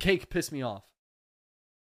fruit and cake piss me off.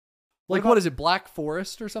 Like, about- what is it, Black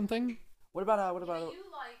Forest or something? What about You like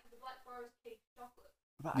the Black Forest cake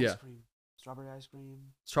chocolate? ice cream? Strawberry ice cream.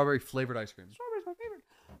 Strawberry flavored ice cream. Strawberry's my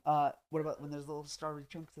favorite. What about when there's little strawberry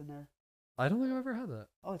chunks in there? I don't think I've ever had that.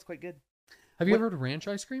 Oh, it's quite good. Have you What- ever had ranch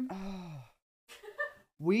ice cream?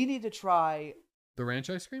 We need to try. The ranch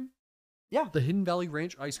ice cream? Yeah. The Hidden Valley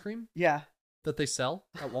Ranch ice cream Yeah. that they sell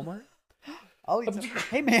at Walmart? I'll eat some.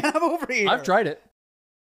 Hey man, I'm over here. I've tried it.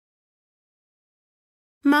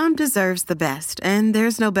 Mom deserves the best, and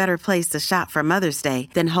there's no better place to shop for Mother's Day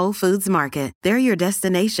than Whole Foods Market. They're your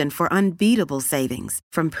destination for unbeatable savings,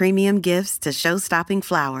 from premium gifts to show-stopping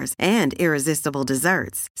flowers and irresistible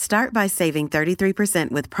desserts. Start by saving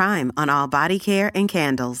 33% with Prime on all body care and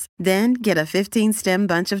candles. Then get a 15-stem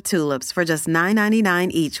bunch of tulips for just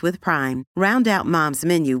 $9.99 each with Prime. Round out Mom's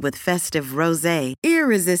menu with festive rosé,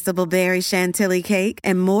 irresistible berry chantilly cake,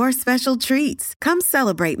 and more special treats. Come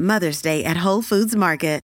celebrate Mother's Day at Whole Foods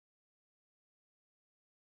Market.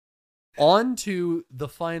 On to the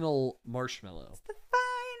final marshmallow. The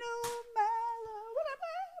final mallow.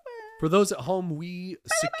 For those at home, we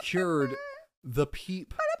secured the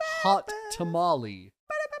Peep Hot Tamale.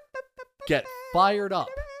 Get fired up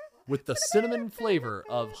with the cinnamon flavor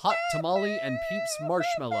of Hot Tamale and Peeps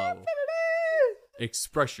Marshmallow.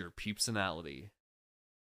 Express your peepsonality.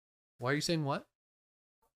 Why are you saying what?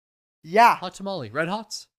 Yeah. Hot Tamale. Red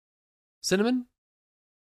Hots? Cinnamon?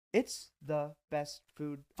 It's the best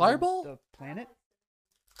food Fireball? on the planet.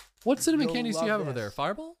 What cinnamon You'll candies do you love have over this. there?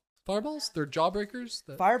 Fireball? Fireballs? They're jawbreakers?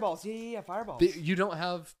 Fireballs. Yeah, fireballs. You don't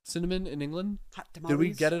have cinnamon in England? Hot Did we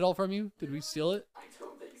tamales. get it all from you? Did we steal it? I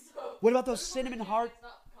don't think so. What about those cinnamon hard? It's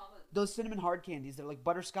not common. Those cinnamon hard candies. They're like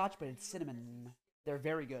butterscotch, but it's cinnamon. They're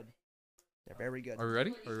very good. They're very good. Are we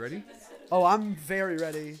ready? Are we ready? Oh, I'm very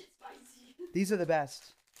ready. These are the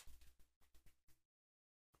best.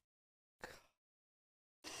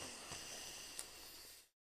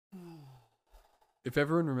 If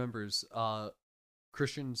everyone remembers,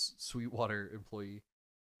 Christian's Sweetwater employee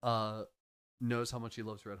knows how much he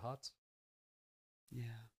loves Red Hots. Yeah.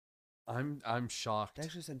 I'm shocked. They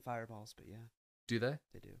actually send fireballs, but yeah, Do they?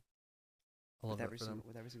 they do. I love With that every for them. single,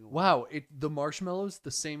 with every single one. Wow, the marshmallows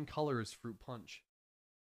the same color as fruit punch.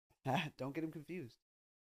 Don't get them confused.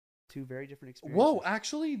 Two very different experiences. Whoa,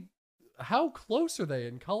 actually, how close are they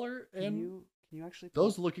in color? Can And you actually pull,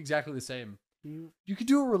 those look exactly the same. can You could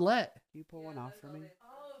do a roulette. you pull one off for me?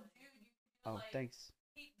 Oh, dude, you could Oh, like thanks.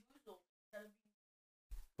 Pete Boozled instead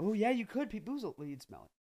of Oh yeah, you could Pete Boozle. Well, you'd smell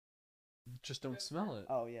it. Just don't smell it.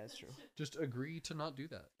 Oh yeah, it's true. Just agree to not do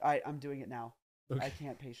that. I'm doing it now. Okay. I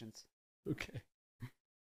can't patience. Okay.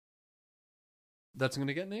 That's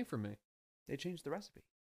gonna get an A from me. They changed the recipe.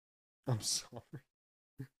 I'm sorry.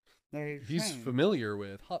 They He's changed, familiar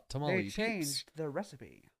with hot tamale They peeps. changed the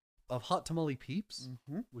recipe. Of hot tamale peeps,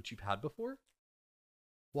 Mm-hmm. which you've had before.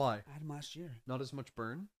 Why? I had them last year. Not as much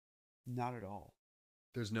burn. Not at all.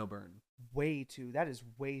 There's no burn. Way too. That is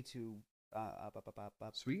way too. Up.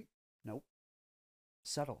 Sweet. Nope.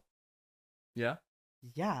 Subtle. Yeah.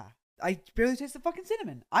 Yeah. I barely taste the fucking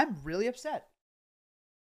cinnamon. I'm really upset.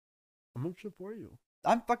 I'm upset for you.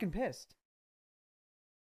 I'm fucking pissed.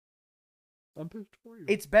 I'm pissed for you.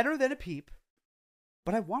 It's better than a Peep,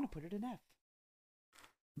 but I want to put it in F.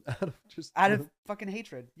 Out of fucking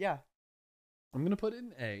hatred. Yeah. I'm gonna put it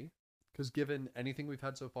in A, because given anything we've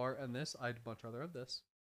had so far and this, I'd much rather have this.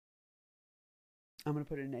 I'm going to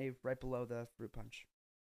put it in A right below the fruit punch.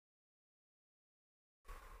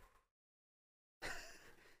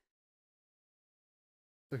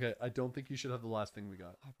 Okay, I don't think you should have the last thing we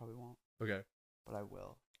got. I probably won't, Okay. but I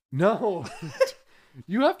will. No.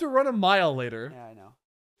 You have to run a mile later. Yeah, I know.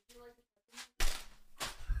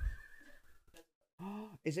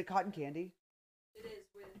 Is it cotton candy? It is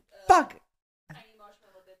with Fuck! tiny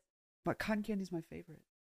marshmallow bits. But cotton candy's my favorite.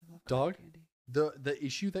 I love Dog? cotton candy. The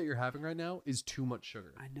issue that you're having right now is too much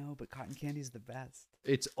sugar. I know, but cotton candy's the best.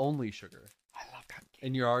 It's only sugar. I love cotton candy.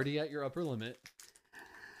 And you're already at your upper limit.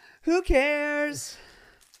 Who cares?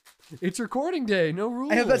 It's recording day, no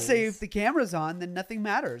rules. I have to say, if the camera's on, then nothing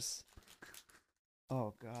matters.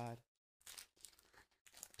 Oh God!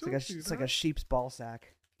 Don't do It's like that. a sheep's ball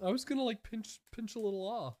sack. I was gonna like pinch a little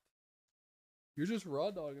off. You're just raw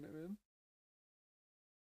dogging it, man.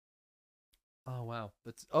 Oh wow,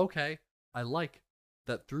 that's okay. I like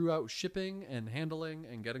that throughout shipping and handling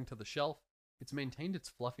and getting to the shelf, it's maintained its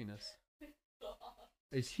fluffiness.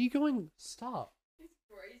 Is he going? Stop. He's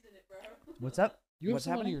grazing it, bro. What's up? You have What's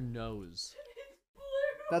some happening? on your nose. It's blue.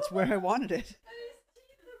 That's where I wanted it. And his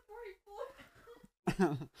teeth are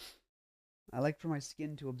bright blue. I like for my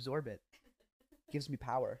skin to absorb it. Gives me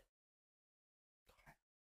power.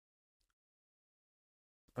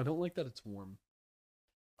 I don't like that it's warm.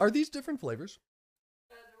 Are these different flavors?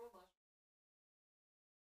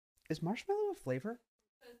 Is marshmallow a flavor?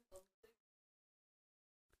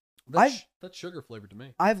 That's sugar flavored to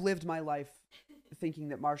me. I've lived my life thinking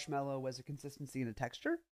that marshmallow was a consistency and a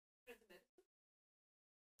texture.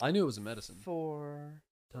 I knew it was a medicine. For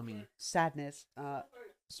Tummy. sadness,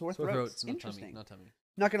 sore throats. Not Interesting. tummy, not tummy.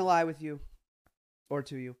 Not gonna lie with you, or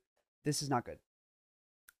to you, this is not good.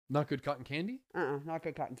 Not good cotton candy? Not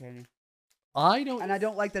good cotton candy. I don't. And I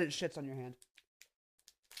don't like that it shits on your hand.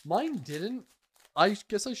 Mine didn't. I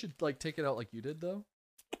guess I should like take it out like you did though.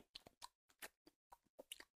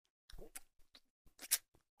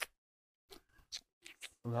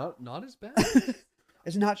 Not as bad.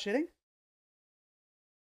 Is it not shitting?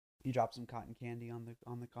 You dropped some cotton candy on the.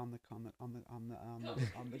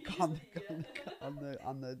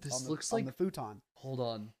 This looks on like the futon. Hold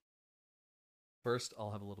on. First,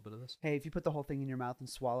 I'll have a little bit of this. Hey, if you put the whole thing in your mouth and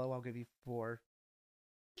swallow, I'll give you $400.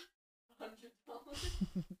 All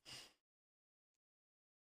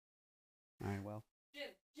right, well.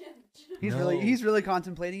 Jim. He's really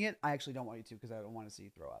contemplating it. I actually don't want you to because I don't want to see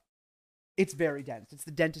you throw up. It's very dense. It's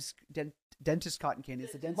the dentist cotton candy.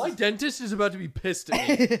 It's the dentist. My dentist is about to be pissed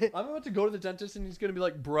at me. I'm about to go to the dentist and he's going to be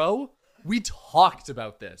like, bro, we talked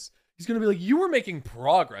about this. He's going to be like, you were making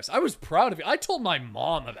progress. I was proud of you. I told my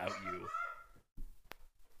mom about you.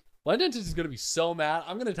 My dentist is going to be so mad.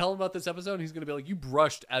 I'm going to tell him about this episode and he's going to be like, you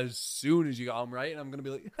brushed as soon as you got home, right? And I'm going to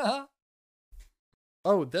be like, haha.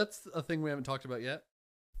 Oh, that's a thing we haven't talked about yet.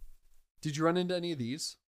 Did you run into any of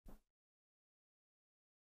these?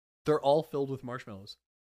 They're all filled with marshmallows.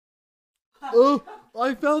 Oh,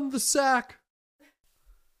 I found the sack.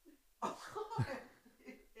 Ew,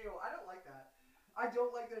 I don't like that. I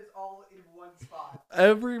don't like that it's all in one spot.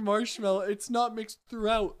 Every marshmallow, it's not mixed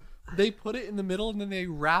throughout. They put it in the middle and then they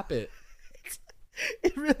wrap it.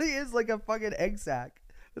 It really is like a fucking egg sack.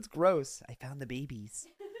 That's gross. I found the babies.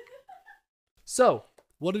 So,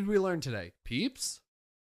 what did we learn today? Peeps?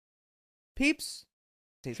 Peeps.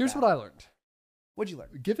 Here's what I learned. What'd you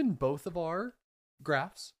learn? Given both of our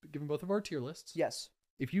graphs, given both of our tier lists, Yes.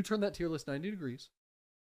 if you turn that tier list 90 degrees,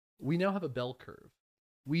 we now have a bell curve.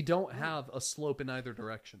 We don't have a slope in either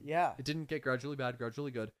direction. Yeah. It didn't get gradually bad,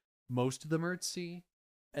 gradually good. Most of them are at C,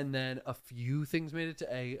 and then a few things made it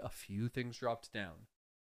to A, a few things dropped down.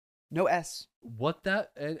 No S. What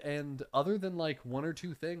that, and other than like one or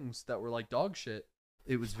two things that were like dog shit,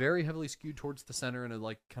 it was very heavily skewed towards the center in a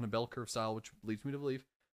like kind of bell curve style, which leads me to believe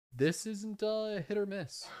this isn't a hit or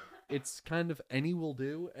miss. It's kind of any will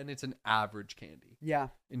do, and it's an average candy. Yeah.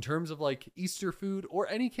 In terms of like Easter food or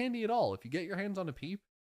any candy at all, if you get your hands on a Peep,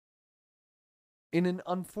 in an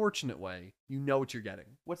unfortunate way, you know what you're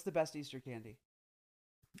getting. What's the best Easter candy?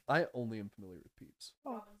 I only am familiar with Peeps.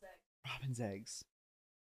 Oh. Robin's eggs.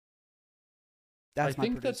 I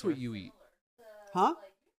think that's what you eat. Huh?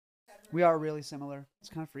 We are really similar. It's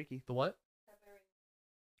kind of freaky. The what?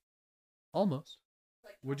 Almost.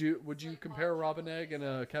 Would you compare a robin egg and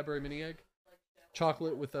a Cadbury mini egg?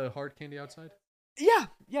 Chocolate with a hard candy outside? Yeah,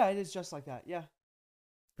 it is just like that. Yeah.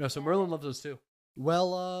 No, so Merlin loves those too.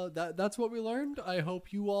 Well, that's what we learned. I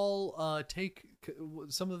hope you all take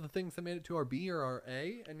some of the things that made it to our B or our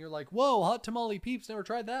A, and you're like, whoa, hot tamale Peeps, never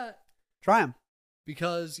tried that. Try them.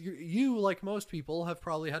 Because you, like most people, have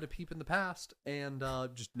probably had a Peep in the past and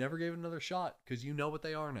just never gave it another shot because you know what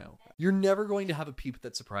they are now. You're never going to have a Peep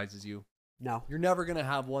that surprises you. No. You're never going to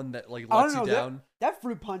have one that like lets you down. That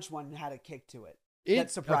fruit punch one had a kick to it.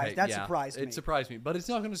 Surprised me. It surprised me, but it's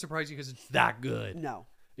not going to surprise you because it's that good. No.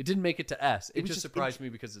 It didn't make it to S. It just surprised me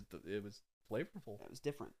because it was flavorful. It was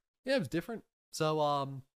different. Yeah, it was different.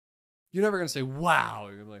 So, you're never going to say, wow.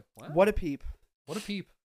 You're going to be like, wow. What a Peep. What a Peep.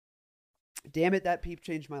 Damn it, that Peep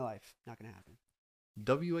changed my life. Not going to happen.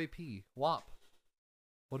 WAP. WAP.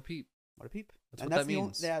 What a Peep. What a Peep. That's what that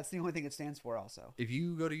means. That's the only thing it stands for also. If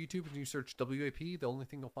you go to YouTube and you search WAP, the only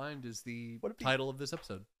thing you'll find is the title of this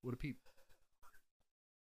episode. What a Peep.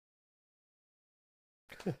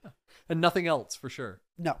 And nothing else, for sure.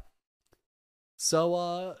 No.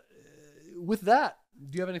 So, with that,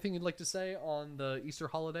 do you have anything you'd like to say on the Easter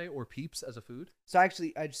holiday or Peeps as a food? So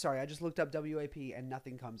actually, I just looked up WAP and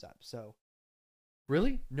nothing comes up. So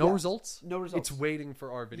really, no results. No results. It's waiting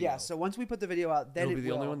for our video. Yeah. So once we put the video out, then it'll be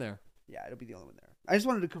the only one there. Yeah, it'll be the only one there. I just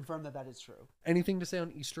wanted to confirm that is true. Anything to say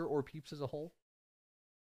on Easter or Peeps as a whole?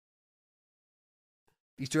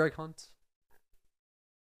 Easter egg hunts.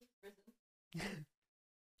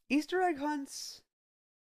 Easter egg hunts.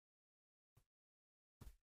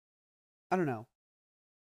 I don't know.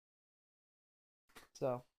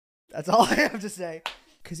 So that's all I have to say.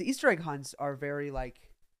 Because Easter egg hunts are very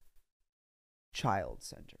like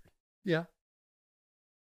child-centered. Yeah.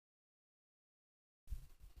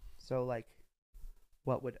 So, like,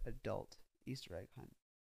 what would adult Easter egg hunt?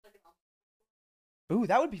 Ooh,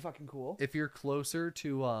 that would be fucking cool. If you're closer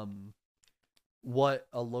to what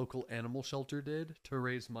a local animal shelter did to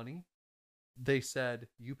raise money, they said,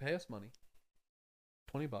 you pay us money,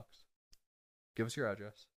 $20. Give us your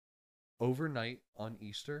address. Overnight on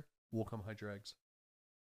Easter, we'll come hide your eggs.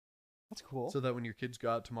 That's cool. So that when your kids go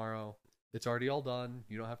out tomorrow, it's already all done.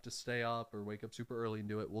 You don't have to stay up or wake up super early and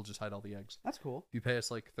do it. We'll just hide all the eggs. That's cool. If you pay us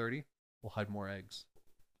like 30, we'll hide more eggs.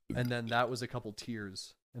 And then that was a couple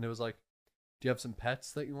tiers. And it was like, do you have some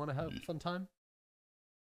pets that you want to have a fun time?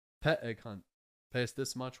 Pet egg hunt. Pay us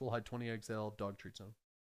this much, we'll hide 20 eggs. They all have dog treats on them.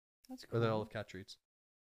 That's cool. Or they all have cat treats.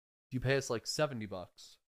 If you pay us like $70,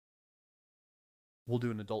 we'll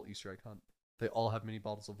do an adult Easter egg hunt. They all have mini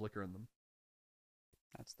bottles of liquor in them.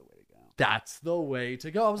 That's the way to go. That's the way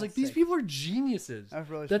to go. I was That's like, these sick. people are geniuses. That's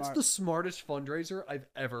really That's smart. the smartest fundraiser I've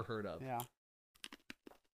ever heard of. Yeah.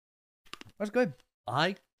 That's good.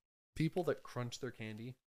 People that crunch their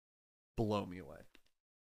candy blow me away.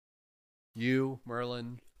 You,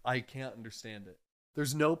 Merlin, I can't understand it.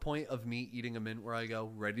 There's no point of me eating a mint where I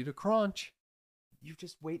go, ready to crunch. You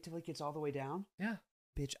just wait till it gets all the way down? Yeah.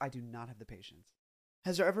 Bitch, I do not have the patience.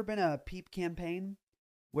 Has there ever been a Peep campaign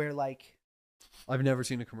where, like... I've never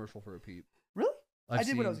seen a commercial for a Peep. Really? I've I did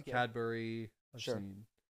seen when I was a kid. Cadbury. I've Sure.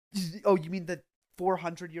 seen... Oh, you mean the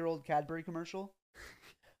 400-year-old Cadbury commercial?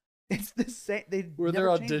 It's the same. Were they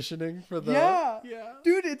never changed. auditioning for the... Yeah. Yeah.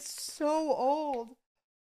 Dude, it's so old.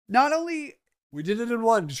 Not only We did it in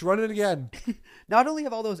one. Just run it again.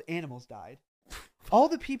 have all those animals died, all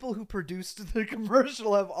the people who produced the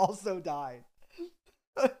commercial have also died.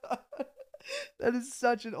 That is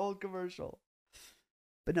such an old commercial.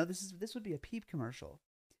 But no, this would be a Peep commercial.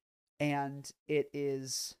 And it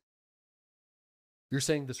is... You're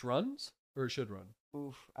saying this runs? Or it should run?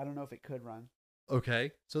 Oof, I don't know if it could run.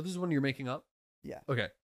 Okay. So this is one you're making up? Yeah. Okay.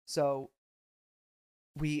 So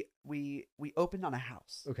we opened on a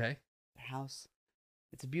house. Okay. The house.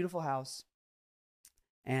 It's a beautiful house.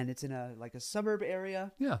 And it's in a suburb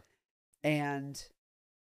area. Yeah. And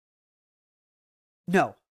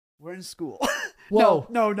no, we're in school. Whoa.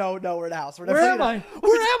 No, we're in a house. Where am I?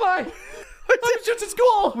 I'm just at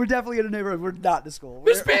school. We're definitely in a neighborhood. We're not in school.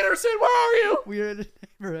 Miss Peterson, where are you? We're in a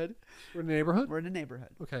neighborhood. We're in a neighborhood? We're in a neighborhood.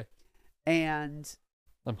 Okay. And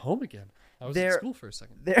I'm home again. I was There- at school for a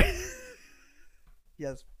second.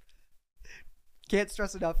 Yes. Can't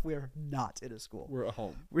stress enough, we're not in a school. We're at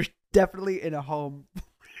home. We're definitely in a home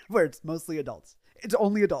where it's mostly adults. It's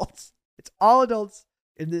only adults. It's all adults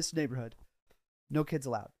in this neighborhood. No kids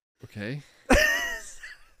allowed. Okay.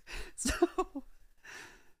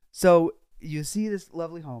 So you see this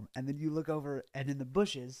lovely home, and then you look over, and in the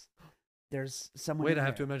bushes, there's someone. Wait, in I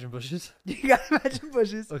have to there. imagine bushes? You gotta imagine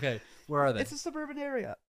bushes. Okay. Where are they? It's a suburban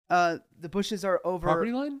area. The bushes are over.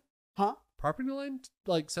 Property line? Huh? Property line?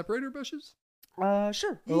 Like separator bushes?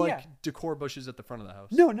 Sure. Or like Yeah. decor bushes at the front of the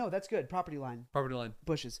house? No, that's good. Property line Property line.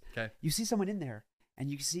 bushes. Okay. You see someone in there, and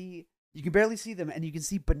you can barely see them, and you can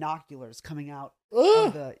see binoculars coming out Ugh!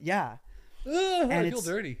 of the Ugh, and I feel it's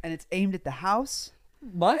dirty. and it's aimed at the house.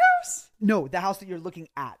 My house? No, the house that you're looking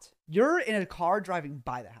at. You're in a car driving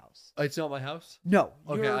by the house. It's not my house? No.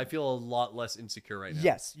 Okay, you're- I feel a lot less insecure right now.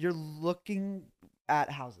 Yes, you're looking at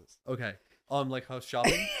houses. Okay. Like house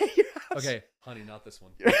shopping? Your house. Okay, honey, not this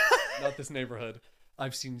one. Not this neighborhood.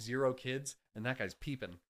 I've seen 0 kids, and that guy's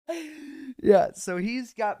peeping. Yeah, so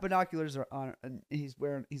he's got binoculars on, and he's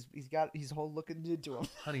whole looking into them.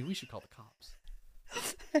 Honey, we should call the cops.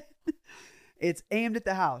 It's aimed at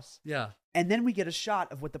the house, Yeah. and then we get a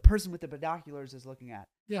shot of what the person with the binoculars is looking at,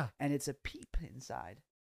 Yeah. and it's a Peep inside,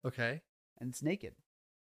 Okay. and it's naked.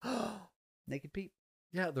 Naked Peep.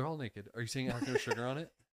 Yeah, they're all naked. Are you saying it has no sugar on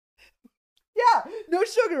it? Yeah, no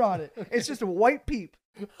sugar on it. It's just a white Peep,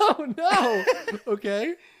 Oh, no.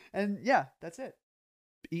 Okay. and yeah, that's it.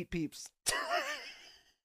 Eat Peeps.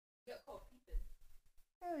 Yeah,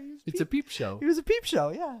 he was It's a peep show. He was a Peep show,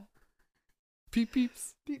 yeah. Peep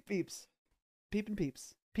peeps. Peep Peeps. Peepin'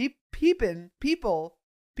 Peeps. Peepin' people.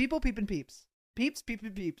 People peepin' peeps. Peeps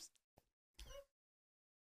peepin' peeps.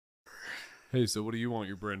 Hey, so what do you want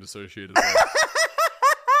your brand associated with?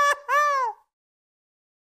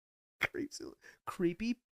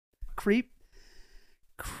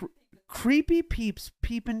 Creepy peeps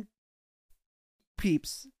peepin'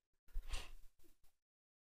 peeps.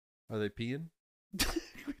 Are they peeing?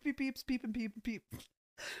 Creepy peeps peepin' peep.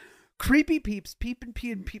 Creepy peeps peepin'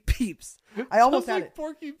 peeps. I almost Sounds had like it.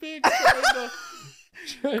 Porky Pig.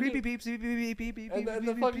 trying Creepy to- peeps peep. And then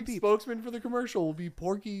the fucking spokesman for the commercial will be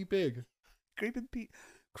Porky Pig.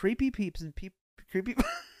 Creepy peeps and creepy.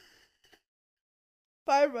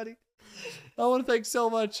 Bye, everybody. I want to thank so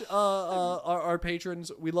much our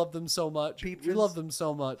patrons. We love them so much. Patrons. We love them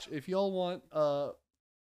so much. If y'all want,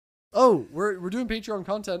 we're doing Patreon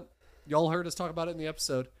content. Y'all heard us talk about it in the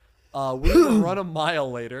episode. We're gonna run a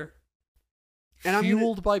mile later. And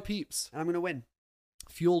Fueled by Peeps. And I'm gonna win.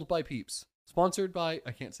 Fueled by Peeps. Sponsored by.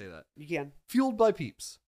 I can't say that. You can. Fueled by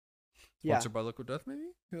Peeps. Yeah. Sponsored by Liquid Death, maybe.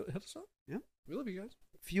 Hit us up. Yeah. We love you guys.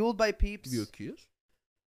 Fueled by Peeps. Give you a kiss.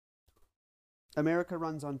 America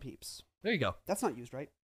runs on Peeps. There you go. That's not used, right?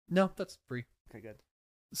 No, that's free. Okay, good.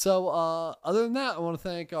 So, other than that, I want to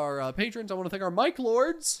thank our patrons. I want to thank our Mic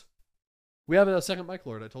Lords. We have a second Mic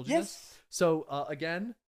Lord. I told you this. So,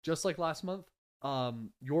 again, just like last month,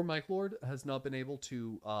 your Mic Lord has not been able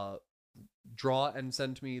to draw and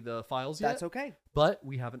send me the files yet. That's okay. But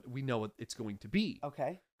we know what it's going to be.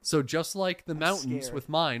 Okay. So just like the I'm mountains scared. with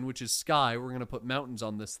mine, which is sky, we're going to put mountains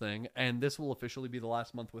on this thing. And this will officially be the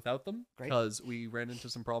last month without them. Great. Because we ran into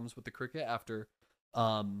some problems with the Cricut after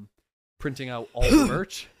printing out all the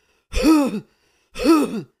merch. He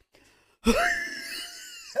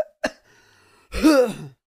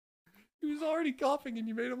was already coughing and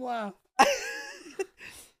you made him laugh.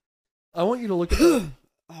 I want you to look at the...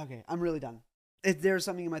 Okay, I'm really done. There's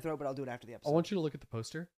something in my throat, but I'll do it after the episode. I want you to look at the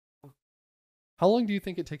poster. How long do you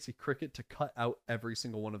think it takes a Cricut to cut out every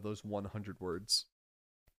single one of those 100 words?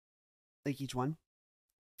 Like each one?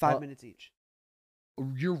 5 minutes each.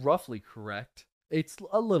 You're roughly correct. It's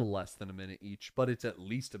a little less than a minute each, but it's at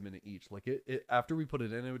least a minute each. Like it after we put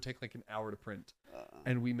it in, it would take like an hour to print.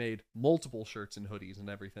 And we made multiple shirts and hoodies and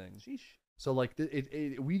everything. Sheesh. So like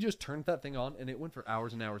we just turned that thing on and it went for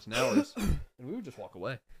hours and hours and hours. And we would just walk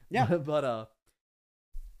away. Yeah. But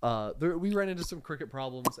we ran into some Cricut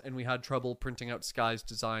problems and we had trouble printing out Sky's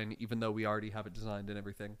design, even though we already have it designed and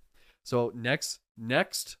everything. So next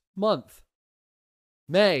month,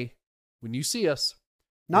 May, when you see us,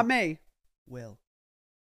 Not May. Will.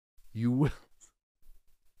 you will.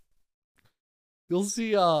 You'll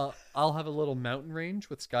see. I'll have a little mountain range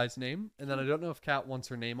with Sky's name, and then I don't know if Kat wants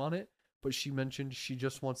her name on it, but she mentioned she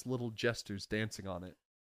just wants little jesters dancing on it.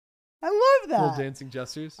 I love that. Little dancing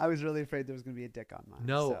jesters. I was really afraid there was going to be a dick on mine.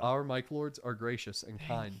 No, so. our Mic Lords are gracious and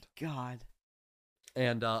kind. God.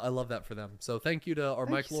 And I love that for them. So thank you to our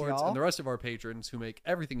Mic Thanks, Lords y'all. and the rest of our patrons who make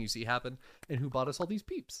everything you see happen and who bought us all these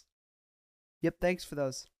peeps. Yep, thanks for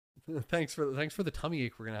those. Thanks for the tummy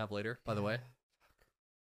ache we're going to have later, by the way.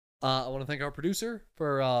 I want to thank our producer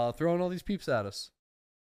for throwing all these peeps at us.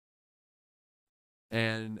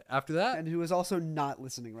 And after that, And who is also not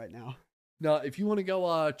listening right now. now if you want to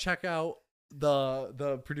go check out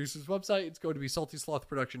the producer's website, it's going to be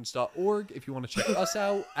saltyslothproductions.org. If you want to check us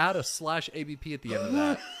out, add a /ABP at the end of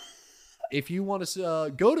that. If you want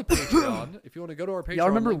to go to Patreon, if you want to go to our Patreon, Y'all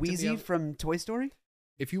remember link in the Wheezy from Toy Story?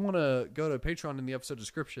 if you want to go to Patreon in the episode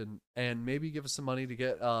description and maybe give us some money to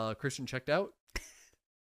get Christian checked out,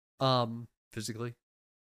 physically,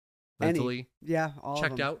 mentally, Yeah, all of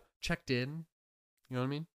checked them. out, checked in. You know what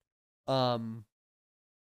I mean?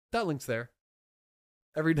 That link's there.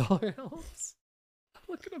 Every dollar helps.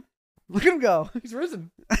 Look at him. Look at him go. He's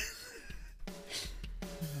risen.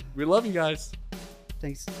 We love you guys.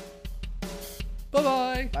 Thanks.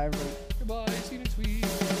 Bye-bye. Bye, everybody. Goodbye. See you next week.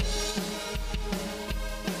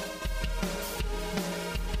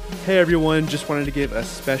 Hey everyone, just wanted to give a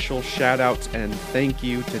special shout out and thank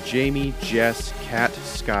you to Jamie, Jess, Kat,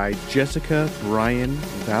 Sky, Jessica, Brian,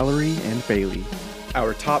 Valerie, and Bailey,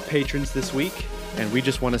 our top patrons this week. And we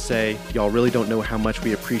just want to say, y'all really don't know how much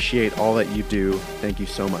we appreciate all that you do. Thank you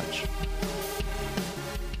so much.